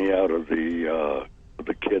some money out of the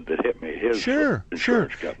kid that hit me. His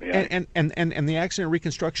insurance company. And the accident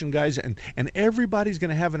reconstruction guys and everybody's going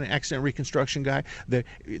to have an accident reconstruction guy.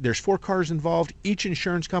 There's 4 cars involved. Each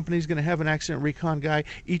insurance company is going to have an accident recon guy.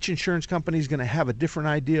 Each insurance company is going to have a different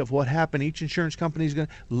idea of what happened. Each insurance company is going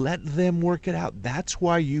to let them work it out. That's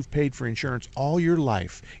why you've paid for insurance all your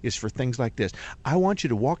life, is for things like this. I want you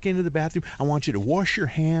to walk into the bathroom. I want you to wash your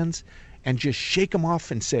hands and just shake them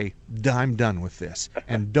off and say, I'm done with this.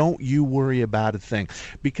 And don't you worry about a thing.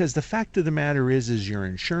 Because the fact of the matter is your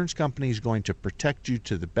insurance company is going to protect you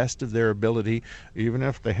to the best of their ability, even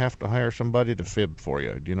if they have to hire somebody to fib for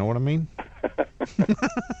you. Do you know what I mean?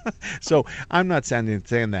 So I'm not saying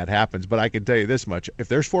that happens, but I can tell you this much. If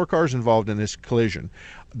there's 4 cars involved in this collision,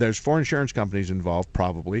 there's 4 insurance companies involved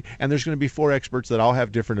probably, and there's going to be 4 experts that all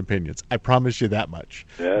have different opinions. I promise you that much.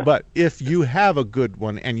 Yeah. But if you have a good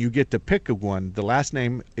one and you get to pick a one, the last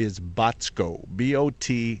name is Botsko,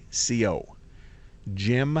 B-O-T-C-O,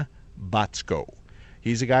 Jim Botsko.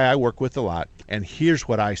 He's a guy I work with a lot, and here's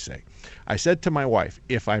what I say. I said to my wife,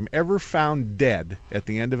 if I'm ever found dead at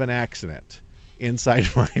the end of an accident inside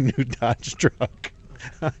my new Dodge truck,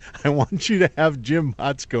 I want you to have Jim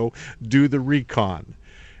Botsko do the recon.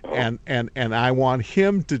 And I want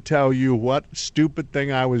him to tell you what stupid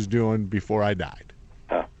thing I was doing before I died.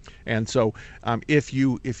 And so if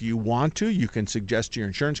you want to, you can suggest to your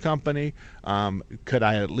insurance company, could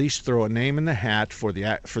I at least throw a name in the hat for the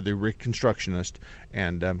reconstructionist?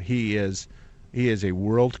 And he is a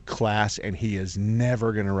world class, and he is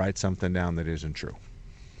never going to write something down that isn't true.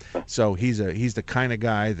 So he's the kind of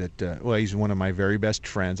guy that he's one of my very best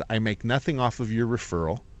friends. I make nothing off of your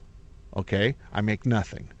referral. Okay, I make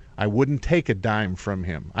nothing. I wouldn't take a dime from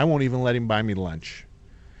him. I won't even let him buy me lunch.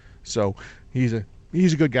 So he's a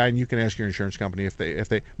good guy, and you can ask your insurance company if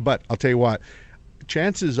they. But I'll tell you what,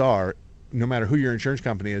 chances are, no matter who your insurance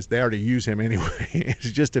company is, they already use him anyway.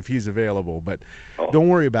 It's just if he's available. But don't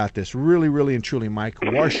worry about this. Really, really and truly, Mike,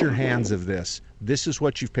 wash your hands of this. This is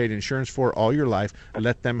what you've paid insurance for all your life.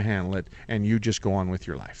 Let them handle it, and you just go on with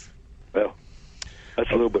your life. Well, that's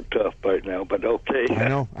a little bit tough right now, but okay.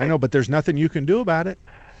 I know, but there's nothing you can do about it.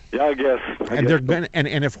 Yeah, I guess. They're going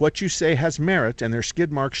and if what you say has merit, and there's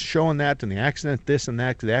skid marks showing that, and the accident this and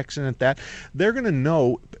that, the accident that, they're going to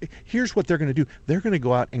know. Here's what they're going to do. They're going to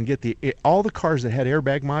go out and get all the cars that had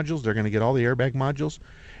airbag modules. They're going to get all the airbag modules,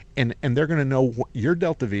 and they're going to know your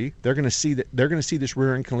Delta V. They're going to see that. They're going to see this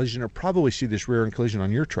rear end collision, or probably see this rear end collision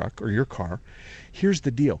on your truck or your car. Here's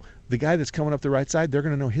the deal. The guy that's coming up the right side, they're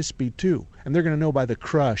going to know his speed too, and they're going to know by the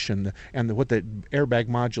crush and what the airbag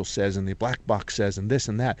module says and the black box says and this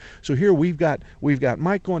and that. So here we've got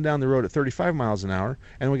Mike going down the road at 35 miles an hour,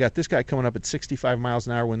 and we got this guy coming up at 65 miles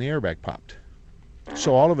an hour when the airbag popped.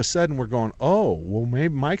 So all of a sudden we're going, oh, well,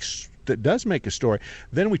 maybe Mike's that does make a story.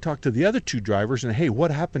 Then we talk to the other 2 drivers and, hey,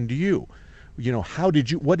 what happened to you? You know,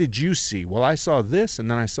 what did you see? Well, I saw this, and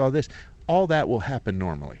then I saw this. All that will happen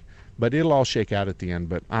normally. But it'll all shake out at the end.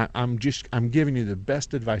 But I'm giving you the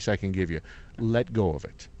best advice I can give you. Let go of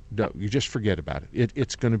it. You just forget about it.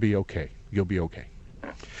 It's going to be okay. You'll be okay.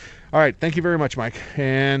 All right. Thank you very much, Mike.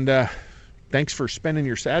 And thanks for spending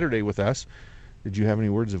your Saturday with us. Did you have any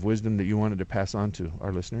words of wisdom that you wanted to pass on to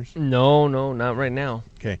our listeners? No, not right now.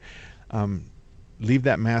 Okay. Leave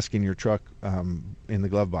that mask in your truck in the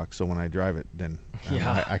glove box, so when I drive it, then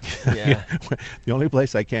I the only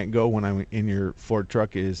place I can't go when I'm in your Ford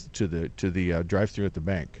truck is to the drive-through at the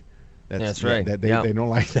bank. That's right. They don't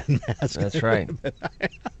like that mask. That's right.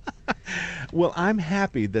 Well, I'm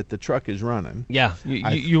happy that the truck is running. Yeah,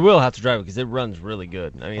 you will have to drive it because it runs really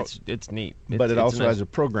good. I mean, it's neat. But it also has a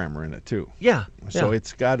programmer in it too. Yeah. So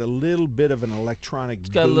it's got a little bit of an electronic. It's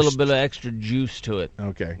got a little bit of extra juice to it.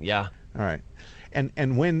 Okay. Yeah. All right.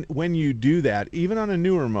 And when you do that, even on a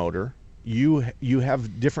newer motor, you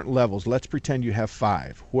have different levels. Let's pretend you have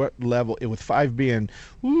 5. What level, with 5 being,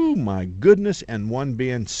 ooh, my goodness, and 1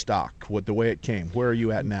 being stock, with the way it came? Where are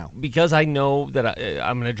you at now? Because I know that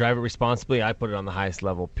I'm going to drive it responsibly, I put it on the highest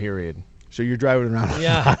level, period. So you're driving around on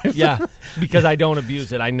Yeah, 5? yeah, because I don't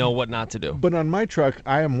abuse it. I know what not to do. But on my truck,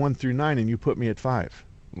 I am 1 through 9, and you put me at 5.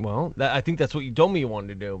 Well, I think that's what you told me you wanted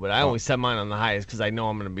to do, but I always set mine on the highest because I know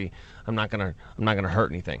I'm not gonna hurt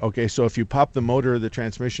anything. Okay, so if you pop the motor or the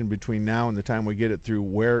transmission between now and the time we get it through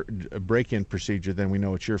a break-in procedure, then we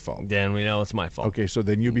know it's your fault. Then we know it's my fault. Okay, so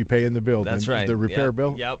then you be paying the bill. That's then, right. The repair Yep.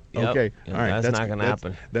 bill? Yep. Okay, Yep. all right. That's not going to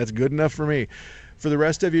happen. That's good enough for me. For the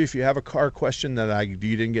rest of you, if you have a car question that you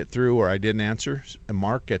didn't get through or I didn't answer,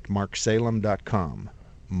 Mark at marksalem.com.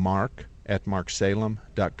 Mark at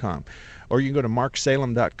marksalem.com. Or you can go to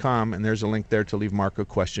marksalem.com, and there's a link there to leave Mark a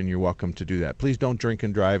question. You're welcome to do that. Please don't drink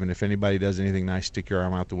and drive, and if anybody does anything nice, stick your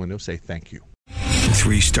arm out the window, say thank you.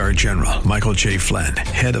 3-star General Michael J. Flynn,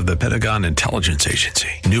 head of the Pentagon Intelligence Agency,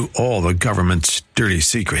 knew all the government's dirty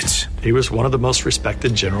secrets. He was one of the most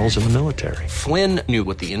respected generals in the military. Flynn knew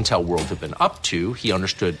what the intel world had been up to. He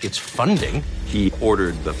understood its funding. He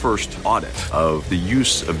ordered the first audit of the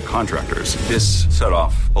use of contractors. This set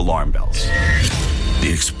off alarm bells. The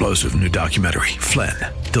explosive new documentary, Flynn,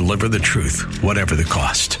 Deliver the Truth, Whatever the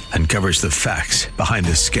Cost, uncovers the facts behind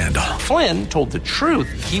this scandal. Flynn told the truth.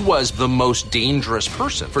 He was the most dangerous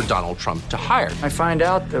person for Donald Trump to hire. I find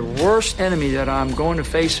out the worst enemy that I'm going to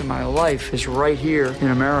face in my life is right here in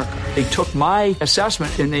America. They took my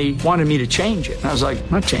assessment and they wanted me to change it. And I was like, I'm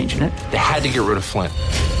not changing it. They had to get rid of Flynn.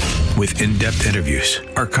 With in-depth interviews,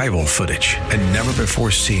 archival footage, and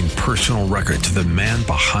never-before-seen personal records of the man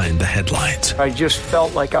behind the headlines. I just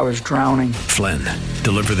felt like I was drowning. Flynn,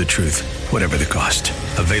 Deliver the Truth, Whatever the Cost.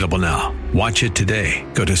 Available now. Watch it today.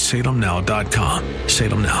 Go to salemnow.com.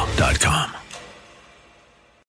 salemnow.com.